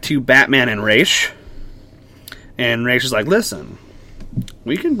cut back to Batman and Ra's. And Ra's is like, listen,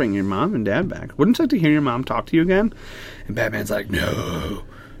 we can bring your mom and dad back. Wouldn't you like to hear your mom talk to you again? And Batman's like, no,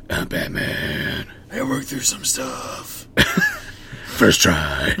 I'm Batman. I worked through some stuff. First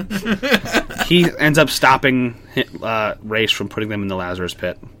try. He ends up stopping Ra's from putting them in the Lazarus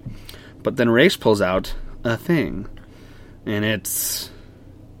pit. But then Ra's pulls out a thing. And it's...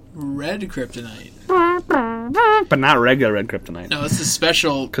 red kryptonite. But not regular red kryptonite. No, it's a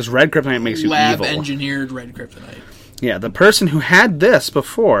special... Because red kryptonite makes you evil. Lab-engineered red kryptonite. Yeah, the person who had this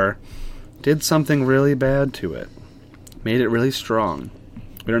before did something really bad to it. Made it really strong.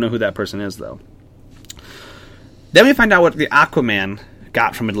 We don't know who that person is, though. Then we find out what the Aquaman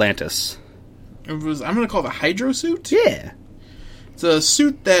got from Atlantis. It was, I'm going to call it a hydro suit. Yeah. It's a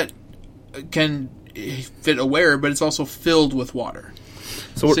suit that can fit a wearer, but it's also filled with water.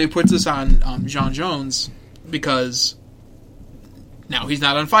 So he puts this on John Jones because now he's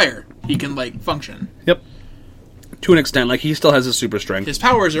not on fire. He can, like, function. Yep. To an extent, like, he still has his super strength. His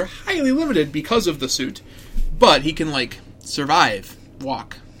powers are highly limited because of the suit, but he can, like, survive,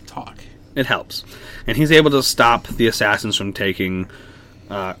 walk, talk. It helps. And he's able to stop the assassins from taking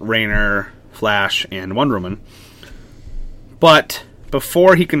Rainer, Flash, and Wonder Woman. But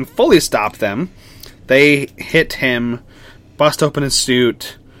before he can fully stop them, they hit him, bust open his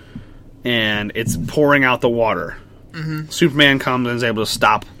suit, and it's pouring out the water. Mm-hmm. Superman comes and is able to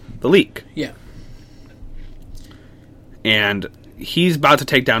stop the leak. Yeah. And he's about to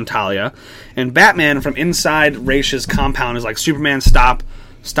take down Talia. And Batman from inside Ra's compound is like, Superman, stop.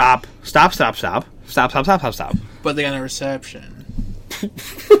 Stop. Stop, stop, stop. Stop, stop, stop, stop, stop. But they got no reception.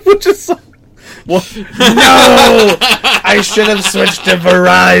 Which is so... Well, no! I should have switched to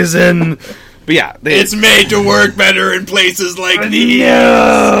Verizon. But yeah. It's made to work better in places like these.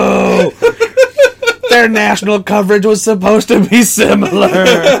 No! Their national coverage was supposed to be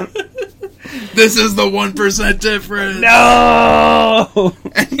similar. This is the 1% difference. No!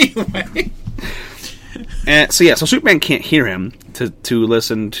 Anyway. And so Superman can't hear him to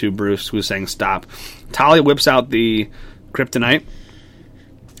listen to Bruce, who's saying stop. Talia whips out the kryptonite,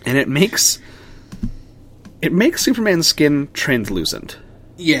 and it makes Superman's skin translucent.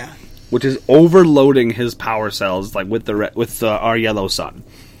 Yeah. Which is overloading his power cells, like with our yellow sun.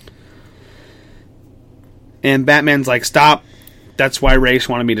 And Batman's like, stop. That's why Ra's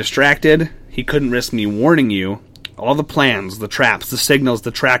wanted me distracted. He couldn't risk me warning you. All the plans, the traps, the signals,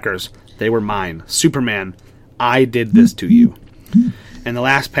 the trackers, they were mine. Superman, I did this to you. And the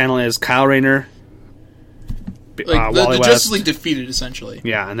last panel is Kyle Rayner, like Wally the West. Justice League defeated, essentially.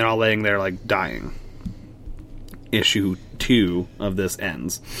 Yeah, and they're all laying there, like, dying. Issue 2 of this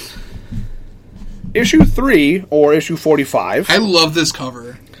ends. Issue 3, or issue 45. I love this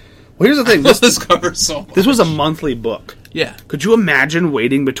cover. Well, here's the thing. This cover so much. This was a monthly book. Yeah. Could you imagine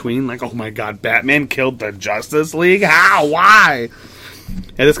waiting between, like, oh my god, Batman killed the Justice League? How? Why?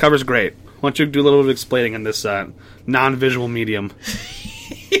 Yeah, this cover's great. Why don't you do a little bit of explaining in this non-visual medium?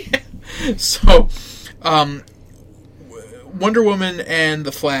 So, Wonder Woman and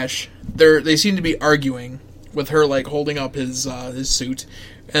the Flash, they seem to be arguing with her, like, holding up his suit.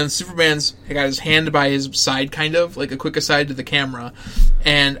 And Superman's got his hand by his side, kind of, like a quick aside to the camera.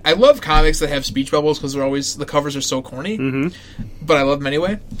 And I love comics that have speech bubbles because the covers are so corny. Mm-hmm. But I love them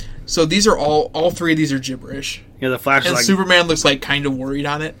anyway. So these are all three of these are gibberish. Yeah, the Flash is like... Superman looks like kind of worried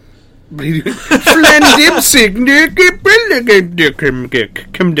on it. It's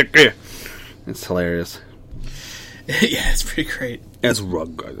hilarious. Yeah, it's pretty great. It's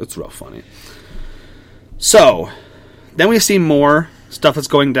real funny. So, then we see more stuff that's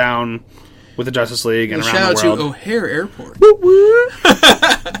going down with the Justice League and around the world. Shout out to O'Hare Airport.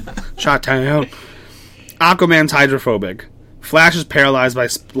 Shot out. Aquaman's hydrophobic. Flash is paralyzed by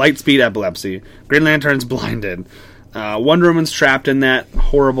light speed epilepsy. Green Lantern's blinded. Wonder Woman's trapped in that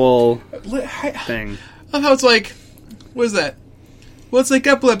horrible thing. I love how it's like, what is that? Well, it's like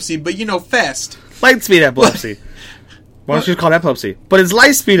epilepsy, but fast. Light speed epilepsy. Why don't you call it epilepsy? But it's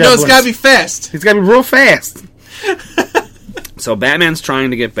light speed epilepsy. No, it's gotta be fast. It's gotta be real fast. So Batman's trying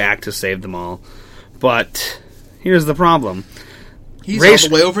to get back to save them all. But here's the problem. He's all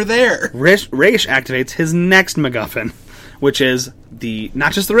the way over there. Ra's activates his next MacGuffin, which is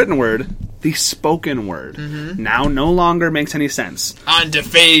not just the written word, the spoken word now no longer makes any sense. On to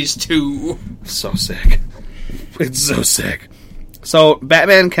phase 2. So sick. It's so sick. So,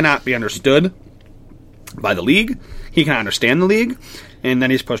 Batman cannot be understood by the League. He cannot understand the League. And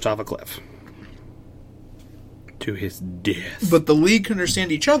then he's pushed off a cliff. To his death. But the League can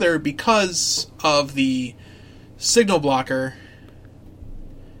understand each other because of the signal blocker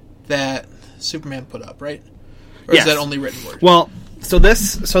that Superman put up, right? Or yes. is that only written word? Well, so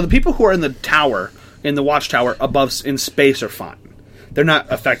the people who are in the tower, in the watchtower above in space are fine. They're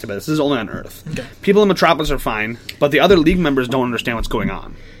not affected by this. This is only on Earth. Okay. People in Metropolis are fine, but the other League members don't understand what's going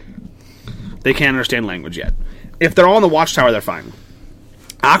on. They can't understand language yet. If they're all in the watchtower, they're fine.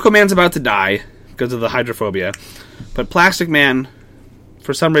 Aquaman's about to die because of the hydrophobia, but Plastic Man,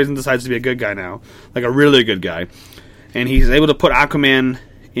 for some reason, decides to be a good guy now, like a really good guy, and he's able to put Aquaman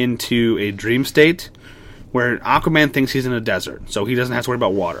into a dream state where Aquaman thinks he's in a desert, so he doesn't have to worry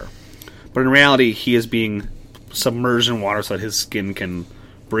about water. But in reality, he is being submerged in water so that his skin can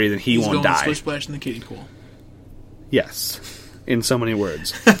breathe and he won't die. He's going splish-splash in the kiddie pool. Yes, in so many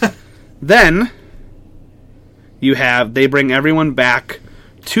words. Then they bring everyone back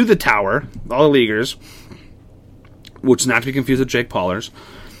to the tower, all the Leaguers, which is not to be confused with Jake Paulers,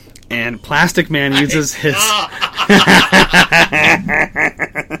 and Plastic Man uses his...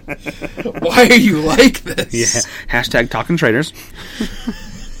 Why are you like this? Yeah. Hashtag talking traders.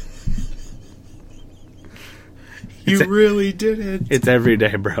 You really did it. It's every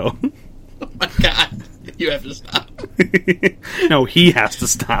day, bro. Oh my god. You have to stop. No, he has to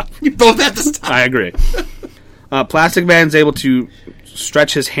stop. You both have to stop. I agree. Plastic Man's able to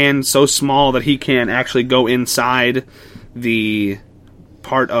stretch his hand so small that he can actually go inside the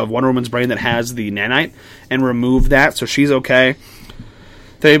part of Wonder Woman's brain that has the nanite and remove that, so she's okay.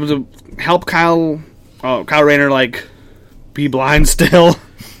 They're able to help Kyle Rayner, like, be blind still.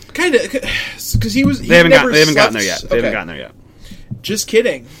 Kind of, because he was... They haven't gotten there yet. They haven't gotten there yet. Just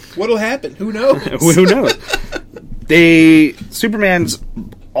kidding. What'll happen? Who knows? Who knows? Superman's...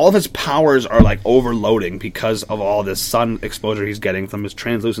 all of his powers are, like, overloading because of all this sun exposure he's getting from his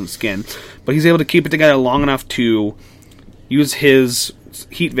translucent skin. But he's able to keep it together long enough to use his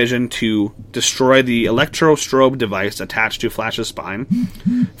heat vision to destroy the electrostrobe device attached to Flash's spine.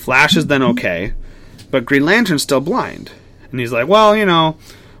 Flash is then okay, but Green Lantern's still blind. And he's like, well, you know,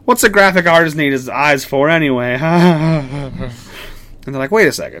 what's a graphic artist need his eyes for anyway? And they're like, wait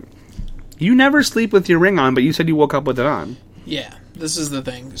a second. You never sleep with your ring on, but you said you woke up with it on. Yeah, this is the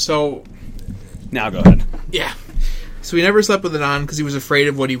thing. So... Now go ahead. Yeah. So he never slept with it on because he was afraid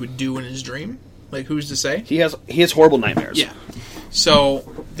of what he would do in his dream. Like, who's to say? He has horrible nightmares. Yeah.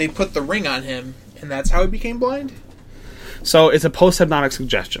 So they put the ring on him, and that's how he became blind? So it's a post-hypnotic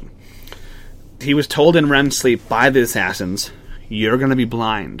suggestion. He was told in REM sleep by the assassins, you're going to be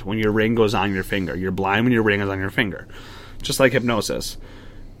blind when your ring goes on your finger. You're blind when your ring is on your finger. Just like hypnosis.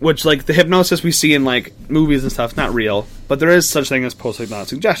 Which, like, the hypnosis we see in, like, movies and stuff, not real. But there is such thing as post-hypnotic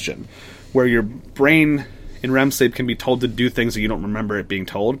suggestion, where your brain in REM sleep can be told to do things that you don't remember it being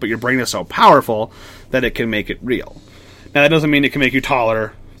told, but your brain is so powerful that it can make it real. Now, that doesn't mean it can make you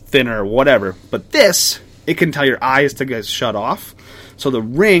taller, thinner, whatever. But this, it can tell your eyes to get shut off. So the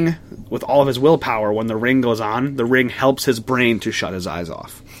ring, with all of his willpower, when the ring goes on, the ring helps his brain to shut his eyes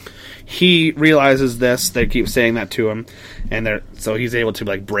off. He realizes this. They keep saying that to him, and so he's able to,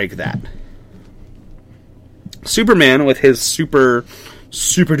 like, break that. Superman, with his super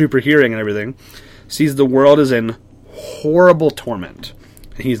duper hearing and everything, sees the world is in horrible torment,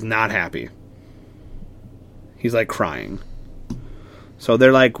 and he's not happy. He's, like, crying. So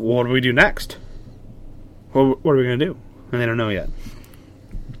they're like, well, what do we do next? What are we going to do? And they don't know yet.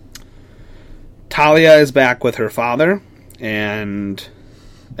 Talia is back with her father, and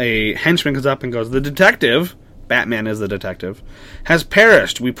a henchman comes up and goes, the detective, Batman is the detective, has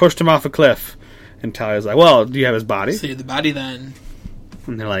perished. We pushed him off a cliff. And Talia's like, well, do you have his body? So you have the body then.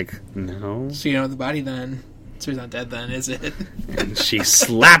 And they're like, no. So you don't have the body then. So he's not dead then, is it? And she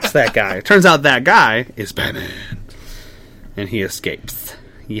slaps that guy. It turns out that guy is Batman. And he escapes.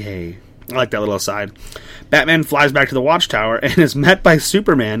 Yay. I like that little aside. Batman flies back to the Watchtower and is met by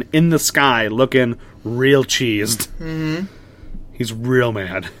Superman in the sky looking real cheesed. Mm-hmm. He's real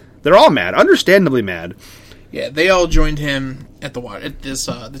mad. They're all mad. Understandably mad. Yeah, they all joined him at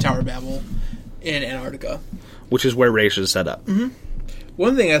the Tower of Babel in Antarctica. Which is where Ra's is set up. Mm-hmm.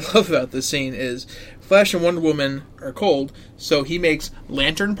 One thing I love about this scene is Flash and Wonder Woman are cold, so he makes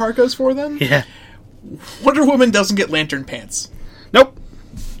lantern parkas for them. Yeah. Wonder Woman doesn't get lantern pants. Nope.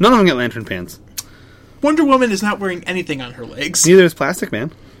 None of them get lantern pants. Wonder Woman is not wearing anything on her legs. Neither is Plastic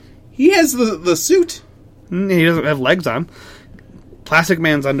Man. He has the suit. He doesn't have legs on. Plastic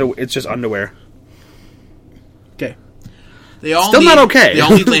Man's it's just underwear. Okay. They all Still need, not okay. They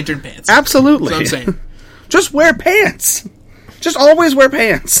all need lantern pants. Absolutely. That's what I'm saying. Just wear pants. Just always wear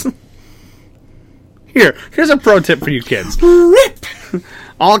pants. Here's a pro tip for you kids. Rip!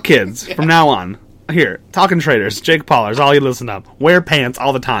 All kids, from now on. Here, Talking Traders, Jake Paulers, all you listen up. Wear pants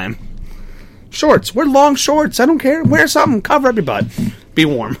all the time. Shorts. Wear long shorts. I don't care. Wear something. Cover up your butt. Be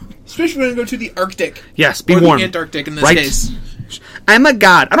warm. Especially when we go to the Arctic. Yes, be or warm. the Antarctic in this case. I'm a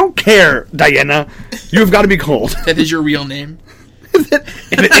god. I don't care, Diana. You've got to be cold. That is your real name. If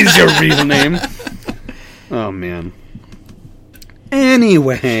it is your real name. Oh, man.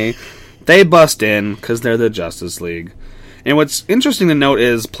 Anyway, they bust in because they're the Justice League. And what's interesting to note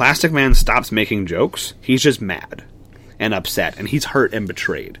is Plastic Man stops making jokes. He's just mad and upset, and he's hurt and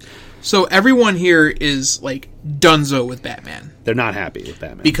betrayed. So everyone here is, like, donezo with Batman. They're not happy with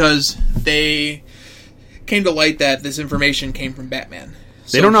Batman. Because they came to light that this information came from Batman.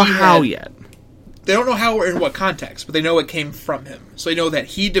 So they don't know how yet. They don't know how or in what context, but they know it came from him. So they know that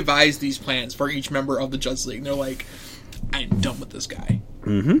he devised these plans for each member of the Justice League. And they're like, I'm done with this guy.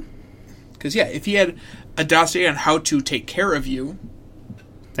 Mm-hmm. Because, yeah, if he had a dossier on how to take care of you...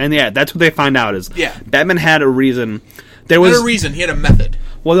 And, yeah, that's what they find out is... Yeah. Batman had a reason... He had a method.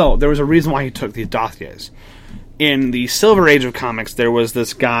 Well, no, there was a reason why he took these dossiers. In the Silver Age of comics, there was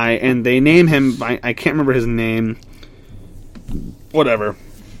this guy, and they name him... I can't remember his name. Whatever.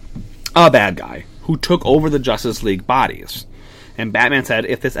 A bad guy who took over the Justice League bodies. And Batman said,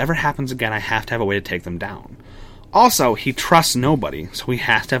 if this ever happens again, I have to have a way to take them down. Also, he trusts nobody, so he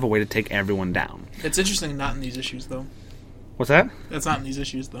has to have a way to take everyone down. It's interesting not in these issues, though. What's that? That's not in these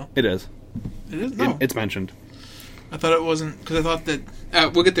issues, though. It is. It is? No. It's mentioned. I thought it wasn't, because I thought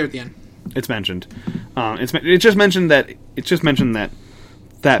that... we'll get there at the end. It's mentioned. It's just mentioned that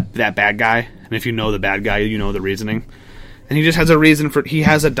that bad guy, and if you know the bad guy, you know the reasoning. And he just has a reason for... He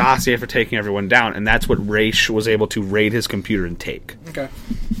has a dossier for taking everyone down, and that's what Raish was able to raid his computer and take. Okay.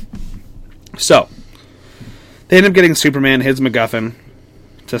 So... They end up getting Superman, his MacGuffin,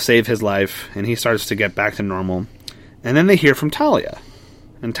 to save his life, and he starts to get back to normal. And then they hear from Talia.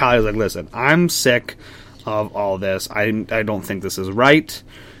 And Talia's like, listen, I'm sick of all this. I don't think this is right.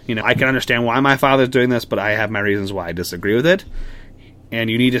 You know, I can understand why my father's doing this, but I have my reasons why I disagree with it. And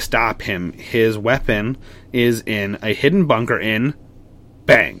you need to stop him. His weapon is in a hidden bunker in...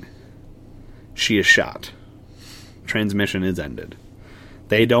 Bang. She is shot. Transmission is ended.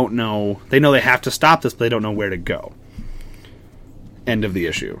 They don't know... They know they have to stop this, but they don't know where to go. End of the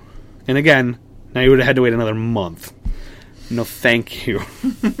issue. And again, now you would have had to wait another month. No thank you.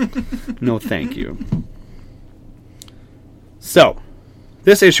 No thank you. So,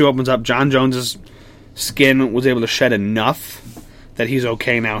 this issue opens up. John Jones's skin was able to shed enough that he's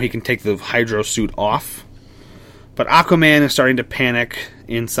okay now. He can take the Hydro suit off. But Aquaman is starting to panic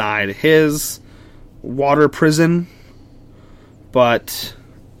inside his water prison. But...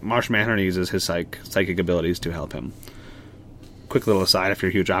 Martian Manhunter uses his psychic abilities to help him. Quick little aside, if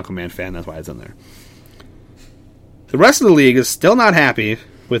you're a huge Aquaman fan, that's why it's in there. The rest of the League is still not happy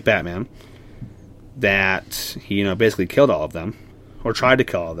with Batman. That he, basically killed all of them. Or tried to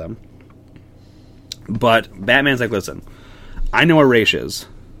kill all of them. But Batman's like, listen, I know where Raish is.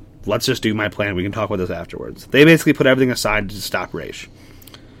 Let's just do my plan. We can talk about this afterwards. They basically put everything aside to stop Raish.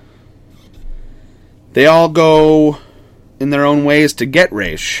 They all go... in their own ways to get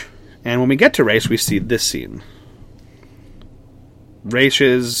Raish. And when we get to Raish, we see this scene. Raish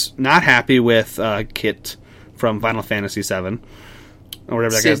is not happy with Kit from Final Fantasy VII. Or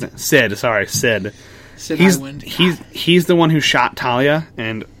whatever that guy's name. Sid. Sid he's the one who shot Talia,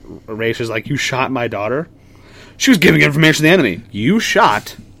 and Raish is like, you shot my daughter? She was giving information to the enemy. You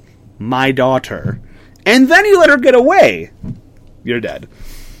shot my daughter. And then you let her get away. You're dead.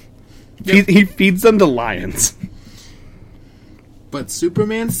 Yep. He feeds them to lions. But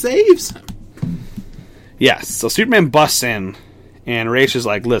Superman saves him. Yes, so Superman busts in, and Raish is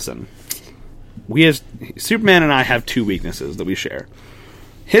like, listen, Superman and I have two weaknesses that we share.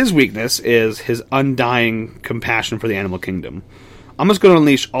 His weakness is his undying compassion for the animal kingdom. I'm just going to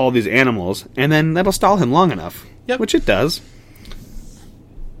unleash all these animals, and then that'll stall him long enough. Yep. Which it does.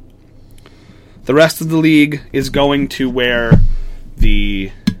 The rest of the League is going to where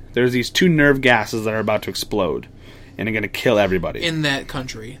there's these two nerve gases that are about to explode. And are going to kill everybody. In that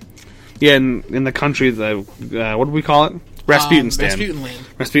country. Yeah, in the country, what do we call it? Rasputin Land.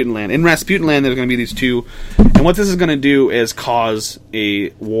 Rasputin Land. In Rasputin Land, there's going to be these two. And what this is going to do is cause a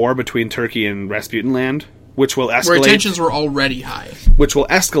war between Turkey and Rasputin Land, which will escalate. Where tensions were already high. Which will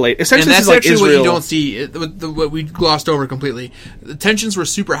escalate. Essentially, and that's this is actually like Israel. What you don't see, what we glossed over completely. The tensions were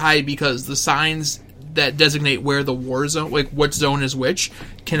super high because the signs that designate where the war zone, like what zone is which,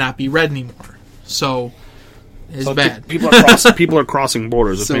 cannot be read anymore. So it's bad. People are crossing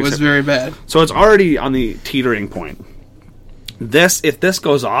borders. So it's very bad. So it's already on the teetering point. If this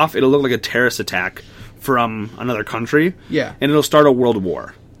goes off, it'll look like a terrorist attack from another country. Yeah. And it'll start a world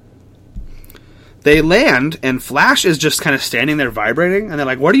war. They land, and Flash is just kind of standing there vibrating, and they're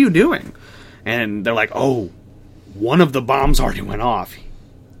like, what are you doing? And they're like, oh, one of the bombs already went off.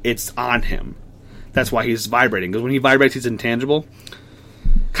 It's on him. That's why he's vibrating, because when he vibrates, he's intangible.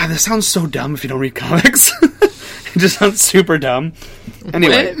 God, this sounds so dumb if you don't read comics. It just sounds super dumb.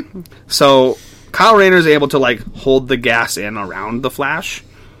 Anyway, so Kyle Rayner is able to hold the gas in around the Flash,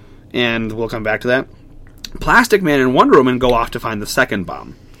 and we'll come back to that. Plastic Man and Wonder Woman go off to find the second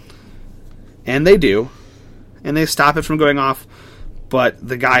bomb. And they do. And they stop it from going off. But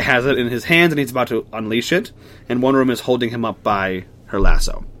the guy has it in his hands and he's about to unleash it. And Wonder Woman is holding him up by her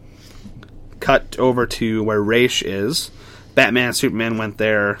lasso. Cut over to where Ra's is. Batman and Superman went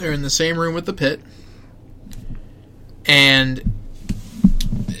there. They're in the same room with the Pit. And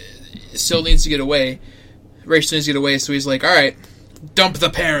still needs to get away. Ra's needs to get away, so he's like, alright, dump the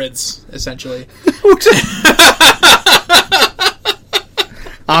parents, essentially.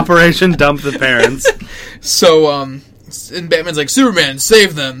 Operation Dump the Parents. So, and Batman's like, Superman,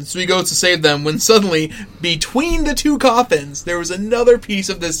 save them. So he goes to save them when suddenly, between the two coffins, there was another piece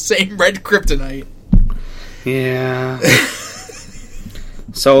of this same red kryptonite. Yeah.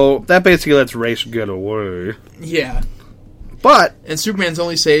 So, that basically lets Ra's get away. Yeah. But... And Superman's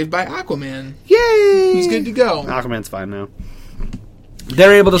only saved by Aquaman. Yay! He's good to go. Aquaman's fine now.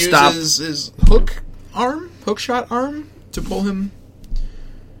 They're able to stop... his hook shot arm, to pull him...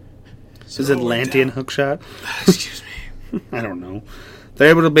 Is it Atlantean hookshot? Excuse me. I don't know. They're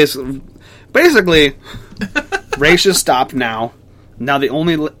able to basically Ra's is stopped now. Now the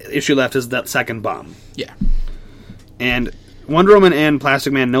only issue left is that second bomb. Yeah. And Wonder Woman and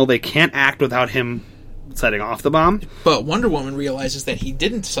Plastic Man know they can't act without him setting off the bomb. But Wonder Woman realizes that he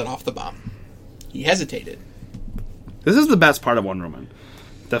didn't set off the bomb. He hesitated. This is the best part of Wonder Woman.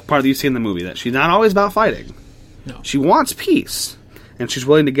 The part that you see in the movie, that she's not always about fighting. No. She wants peace. And she's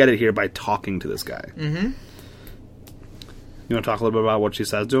willing to get it here by talking to this guy. Mm-hmm. You want to talk a little bit about what she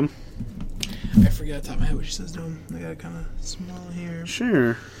says to him? I forget off the top of my head what she says to him. I got it kind of small here.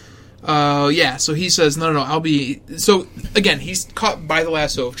 Sure. Yeah, so he says, no, I'll be... So, again, he's caught by the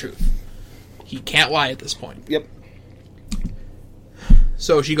lasso of truth. He can't lie at this point. Yep.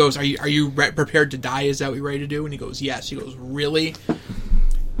 So she goes, are you prepared to die? Is that what you're ready to do? And he goes, yes. She goes, really?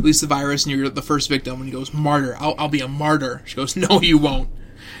 Release the virus and you're the first victim. And he goes, martyr. I'll be a martyr. She goes, no, you won't.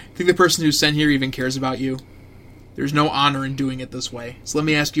 Think the person who's sent here even cares about you? There's no honor in doing it this way. So let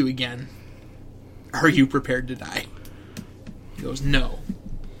me ask you again. Are you prepared to die? He goes, no.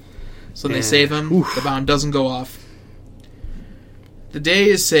 So they save him. Oof. The bomb doesn't go off. The day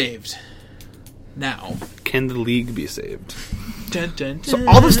is saved. Now. Can the League be saved? Dun, dun, dun. So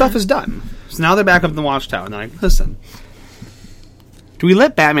all the stuff is done. So now they're back up in the Watchtower and they're like, listen. Do we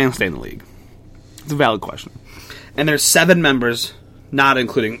let Batman stay in the League? It's a valid question. And there's 7 members, not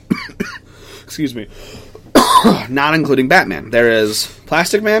including... excuse me. not including Batman. There is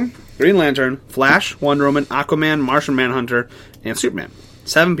Plastic Man, Green Lantern, Flash, Wonder Woman, Aquaman, Martian Manhunter, and Superman.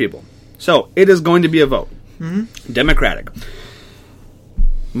 7 people. So, it is going to be a vote. Mm-hmm. Democratic.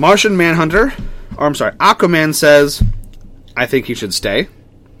 Aquaman says, I think he should stay.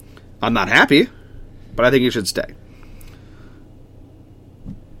 I'm not happy, but I think he should stay.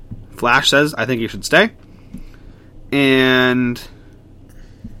 Flash says, I think he should stay. And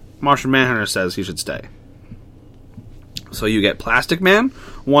Martian Manhunter says he should stay. So you get Plastic Man,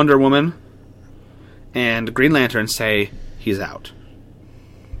 Wonder Woman, and Green Lantern say he's out.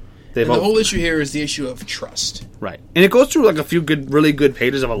 The whole issue here is the issue of trust. Right. And it goes through like a few really good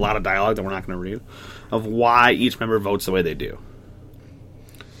pages of a lot of dialogue that we're not going to read, of why each member votes the way they do.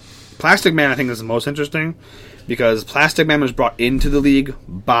 Plastic Man, I think, is the most interesting, because Plastic Man was brought into the League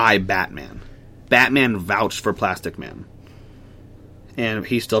by Batman. Batman vouched for Plastic Man. And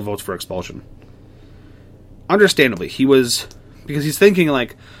he still votes for expulsion. Understandably, because he's thinking,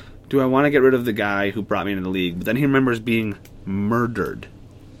 like, do I want to get rid of the guy who brought me into the League? But then he remembers being murdered.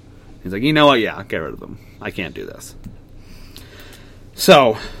 He's like, you know what, yeah, get rid of him. I can't do this.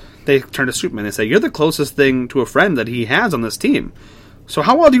 So, they turn to Superman. They say, you're the closest thing to a friend that he has on this team. So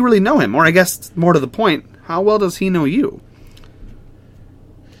how well do you really know him? Or I guess, more to the point, how well does he know you?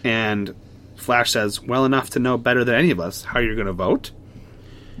 And Flash says, well enough to know better than any of us how you're going to vote.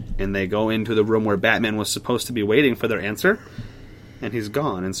 And they go into the room where Batman was supposed to be waiting for their answer. And he's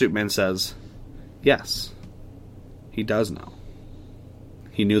gone. And Superman says, yes, he does know.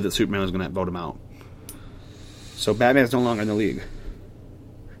 He knew that Superman was going to vote him out. So Batman is no longer in the League.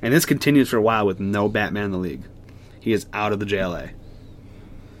 And this continues for a while with no Batman in the League. He is out of the JLA.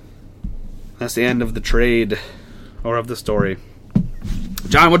 That's the end of the trade, or of the story.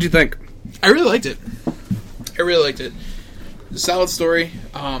 John, what do you think? I really liked it. Solid story.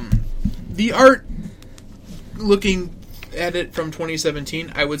 The art, looking at it from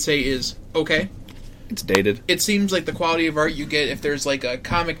 2017, I would say is okay. It's dated. It seems like the quality of art you get if there's like a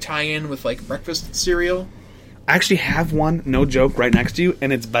comic tie-in with like breakfast cereal. I actually have one, no joke, right next to you,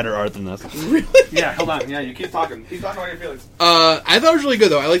 and it's better art than this. Really? Yeah, hold on. Yeah, you keep talking. Keep talking about your feelings. I thought it was really good,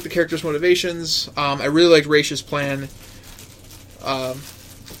 though. I like the characters' motivations. I really liked Raish's plan.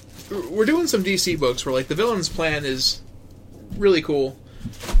 We're doing some DC books where, like, the villain's plan is really cool.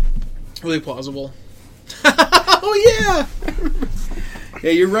 Really plausible. Oh, yeah!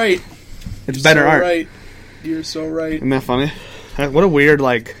 Yeah, you're right. It's better art. Right. You're so right. Isn't that funny? What a weird,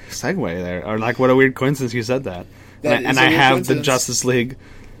 like, segue there. Or, like, what a weird coincidence you said that. And I have the Justice League.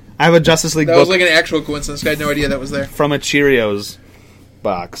 I have a Justice League book. That was like an actual coincidence. I had no idea that was there. From a Cheerios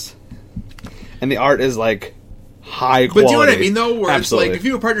box. And the art is, like, high quality. But do you know what I mean, though? Where Absolutely. it's like, if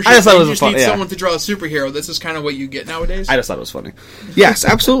you have a partnership, I just thought it you was just fun, need yeah. someone to draw a superhero. This is kind of what you get nowadays. I just thought it was funny. Yes,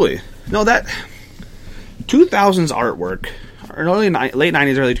 absolutely. No, that 2000s artwork, or late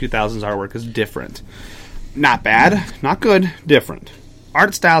 90s, early 2000s artwork is different. Not bad, not good, different.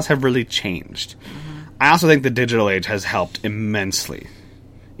 Art styles have really changed. I also think the digital age has helped immensely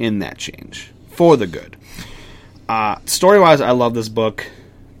in that change, for the good. Story-wise, I love this book.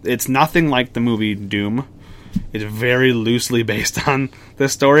 It's nothing like the movie Doom. It's very loosely based on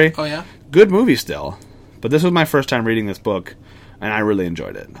this story. Oh, yeah? Good movie still. But this was my first time reading this book, and I really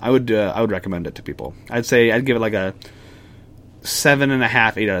enjoyed it. I would recommend it to people. I'd give it like a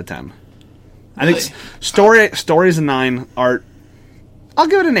 7.5, 8 out of 10. Really? I think story's a 9, art, I'll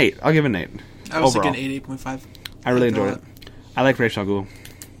give it an 8. I'll give it an 8. I was overall. thinking 8, 8.5. I really enjoyed it. I like Ra's al Ghul.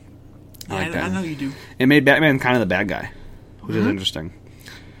 I know you do. It made Batman kind of the bad guy, which is interesting.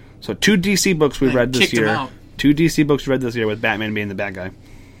 So 2 DC books we read this year. Him out. 2 DC books we read this year with Batman being the bad guy.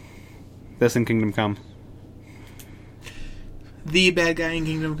 This in Kingdom Come. The bad guy in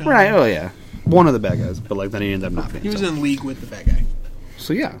Kingdom Come. Right, oh yeah. One of the bad guys, but like then he ended up not being. He was so. in league with the bad guy.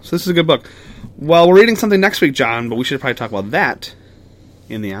 So yeah, so this is a good book. Well, we're reading something next week, John, but we should probably talk about that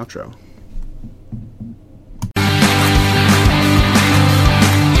in the outro.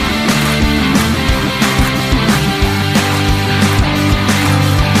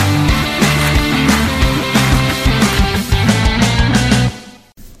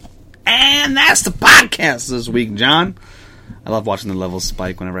 And that's the podcast this week, John. I love watching the levels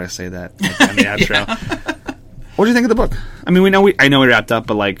spike whenever I say that in the outro. What do you think of the book? I mean, I know we wrapped up,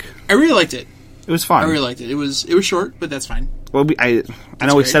 but like, I really liked it. It was fun. I really liked it. It was short, but that's fine. Well, I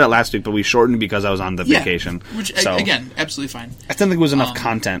know we said it last week, but we shortened because I was on the vacation. Which, so, again, absolutely fine. I still think it was enough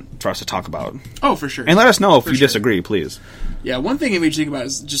content for us to talk about. Oh, for sure. And let us know if you disagree, please. Yeah, one thing I made you think about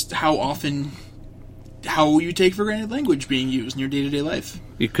is just how you take for granted language being used in your day-to-day life.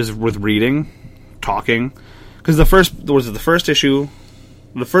 Because with reading, talking, because the first issue.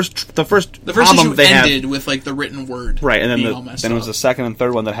 The first issue ended with like the written word, right? And then it was the second and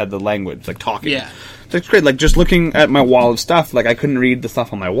third one that had the language, like talking. Yeah, it's great. Like just looking at my wall of stuff, like I couldn't read the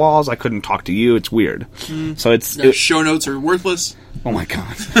stuff on my walls. I couldn't talk to you. It's weird. So show notes are worthless. Oh my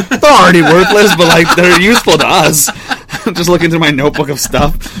god, they're already worthless, but like they're useful to us. Just looking through my notebook of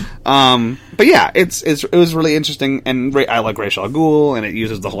stuff. But yeah, it was really interesting, and I like Ra's al Ghul, and it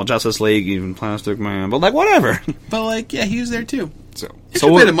uses the whole Justice League, even Plastic Man. But like whatever. But like yeah, he was there too. So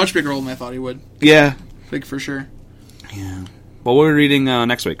played a much bigger role than I thought he would. Yeah, like for sure. Yeah. Well, what are we reading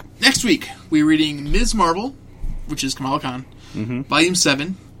next week? Next week we're reading Ms. Marvel, which is Kamala Khan, Volume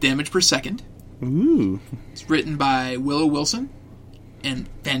 7, Damage Per Second. Ooh. It's written by Willow Wilson, and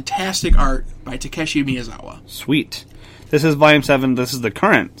fantastic art by Takeshi Miyazawa. Sweet. This is Volume 7. This is the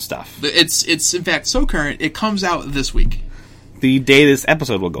current stuff. It's in fact so current, it comes out this week. The day this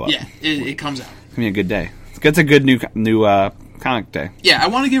episode will go up. Yeah, it comes out. It's going to be a good day. It's a good new comic day. Yeah, I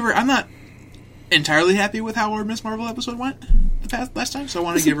want to give her... I'm not entirely happy with how our Ms. Marvel episode went last time, so I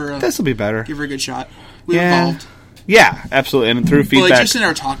want to give her This will be better. Give her a good shot. We were involved. Yeah, absolutely. And through feedback... Well, like just in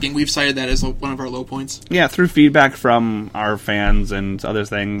our talking, we've cited that as one of our low points. Yeah, through feedback from our fans and other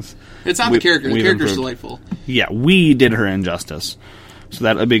things. It's not the character. The character's delightful. Yeah, we did her injustice. So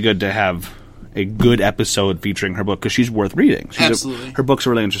that would be good to have a good episode featuring her book, because she's worth reading. Absolutely. Her books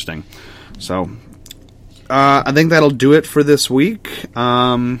are really interesting. So... I think that'll do it for this week.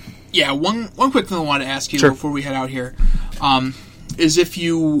 Yeah, one quick thing I want to ask you before we head out here is if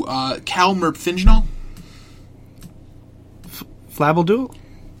you Cal Merpfinginol? Flabbledoodle?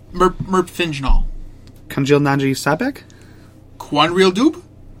 Merpfinginol. Kanjil Nanji Sabek? Quanreal Doob?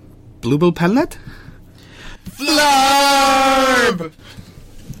 Bluebell Pellet? Flarb!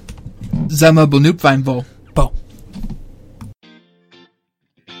 Zama Bonoopvine Bo. Bo.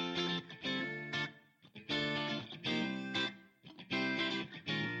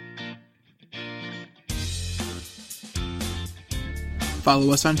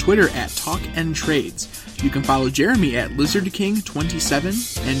 Follow us on Twitter at Talk and Trades. You can follow Jeremy at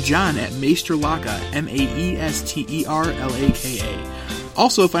LizardKing27 and John at Maesterlaka, Maesterlaka.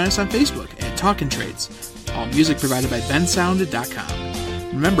 Also find us on Facebook at Talk and Trades. All music provided by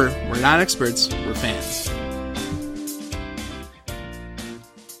bensound.com. Remember, we're not experts, we're fans.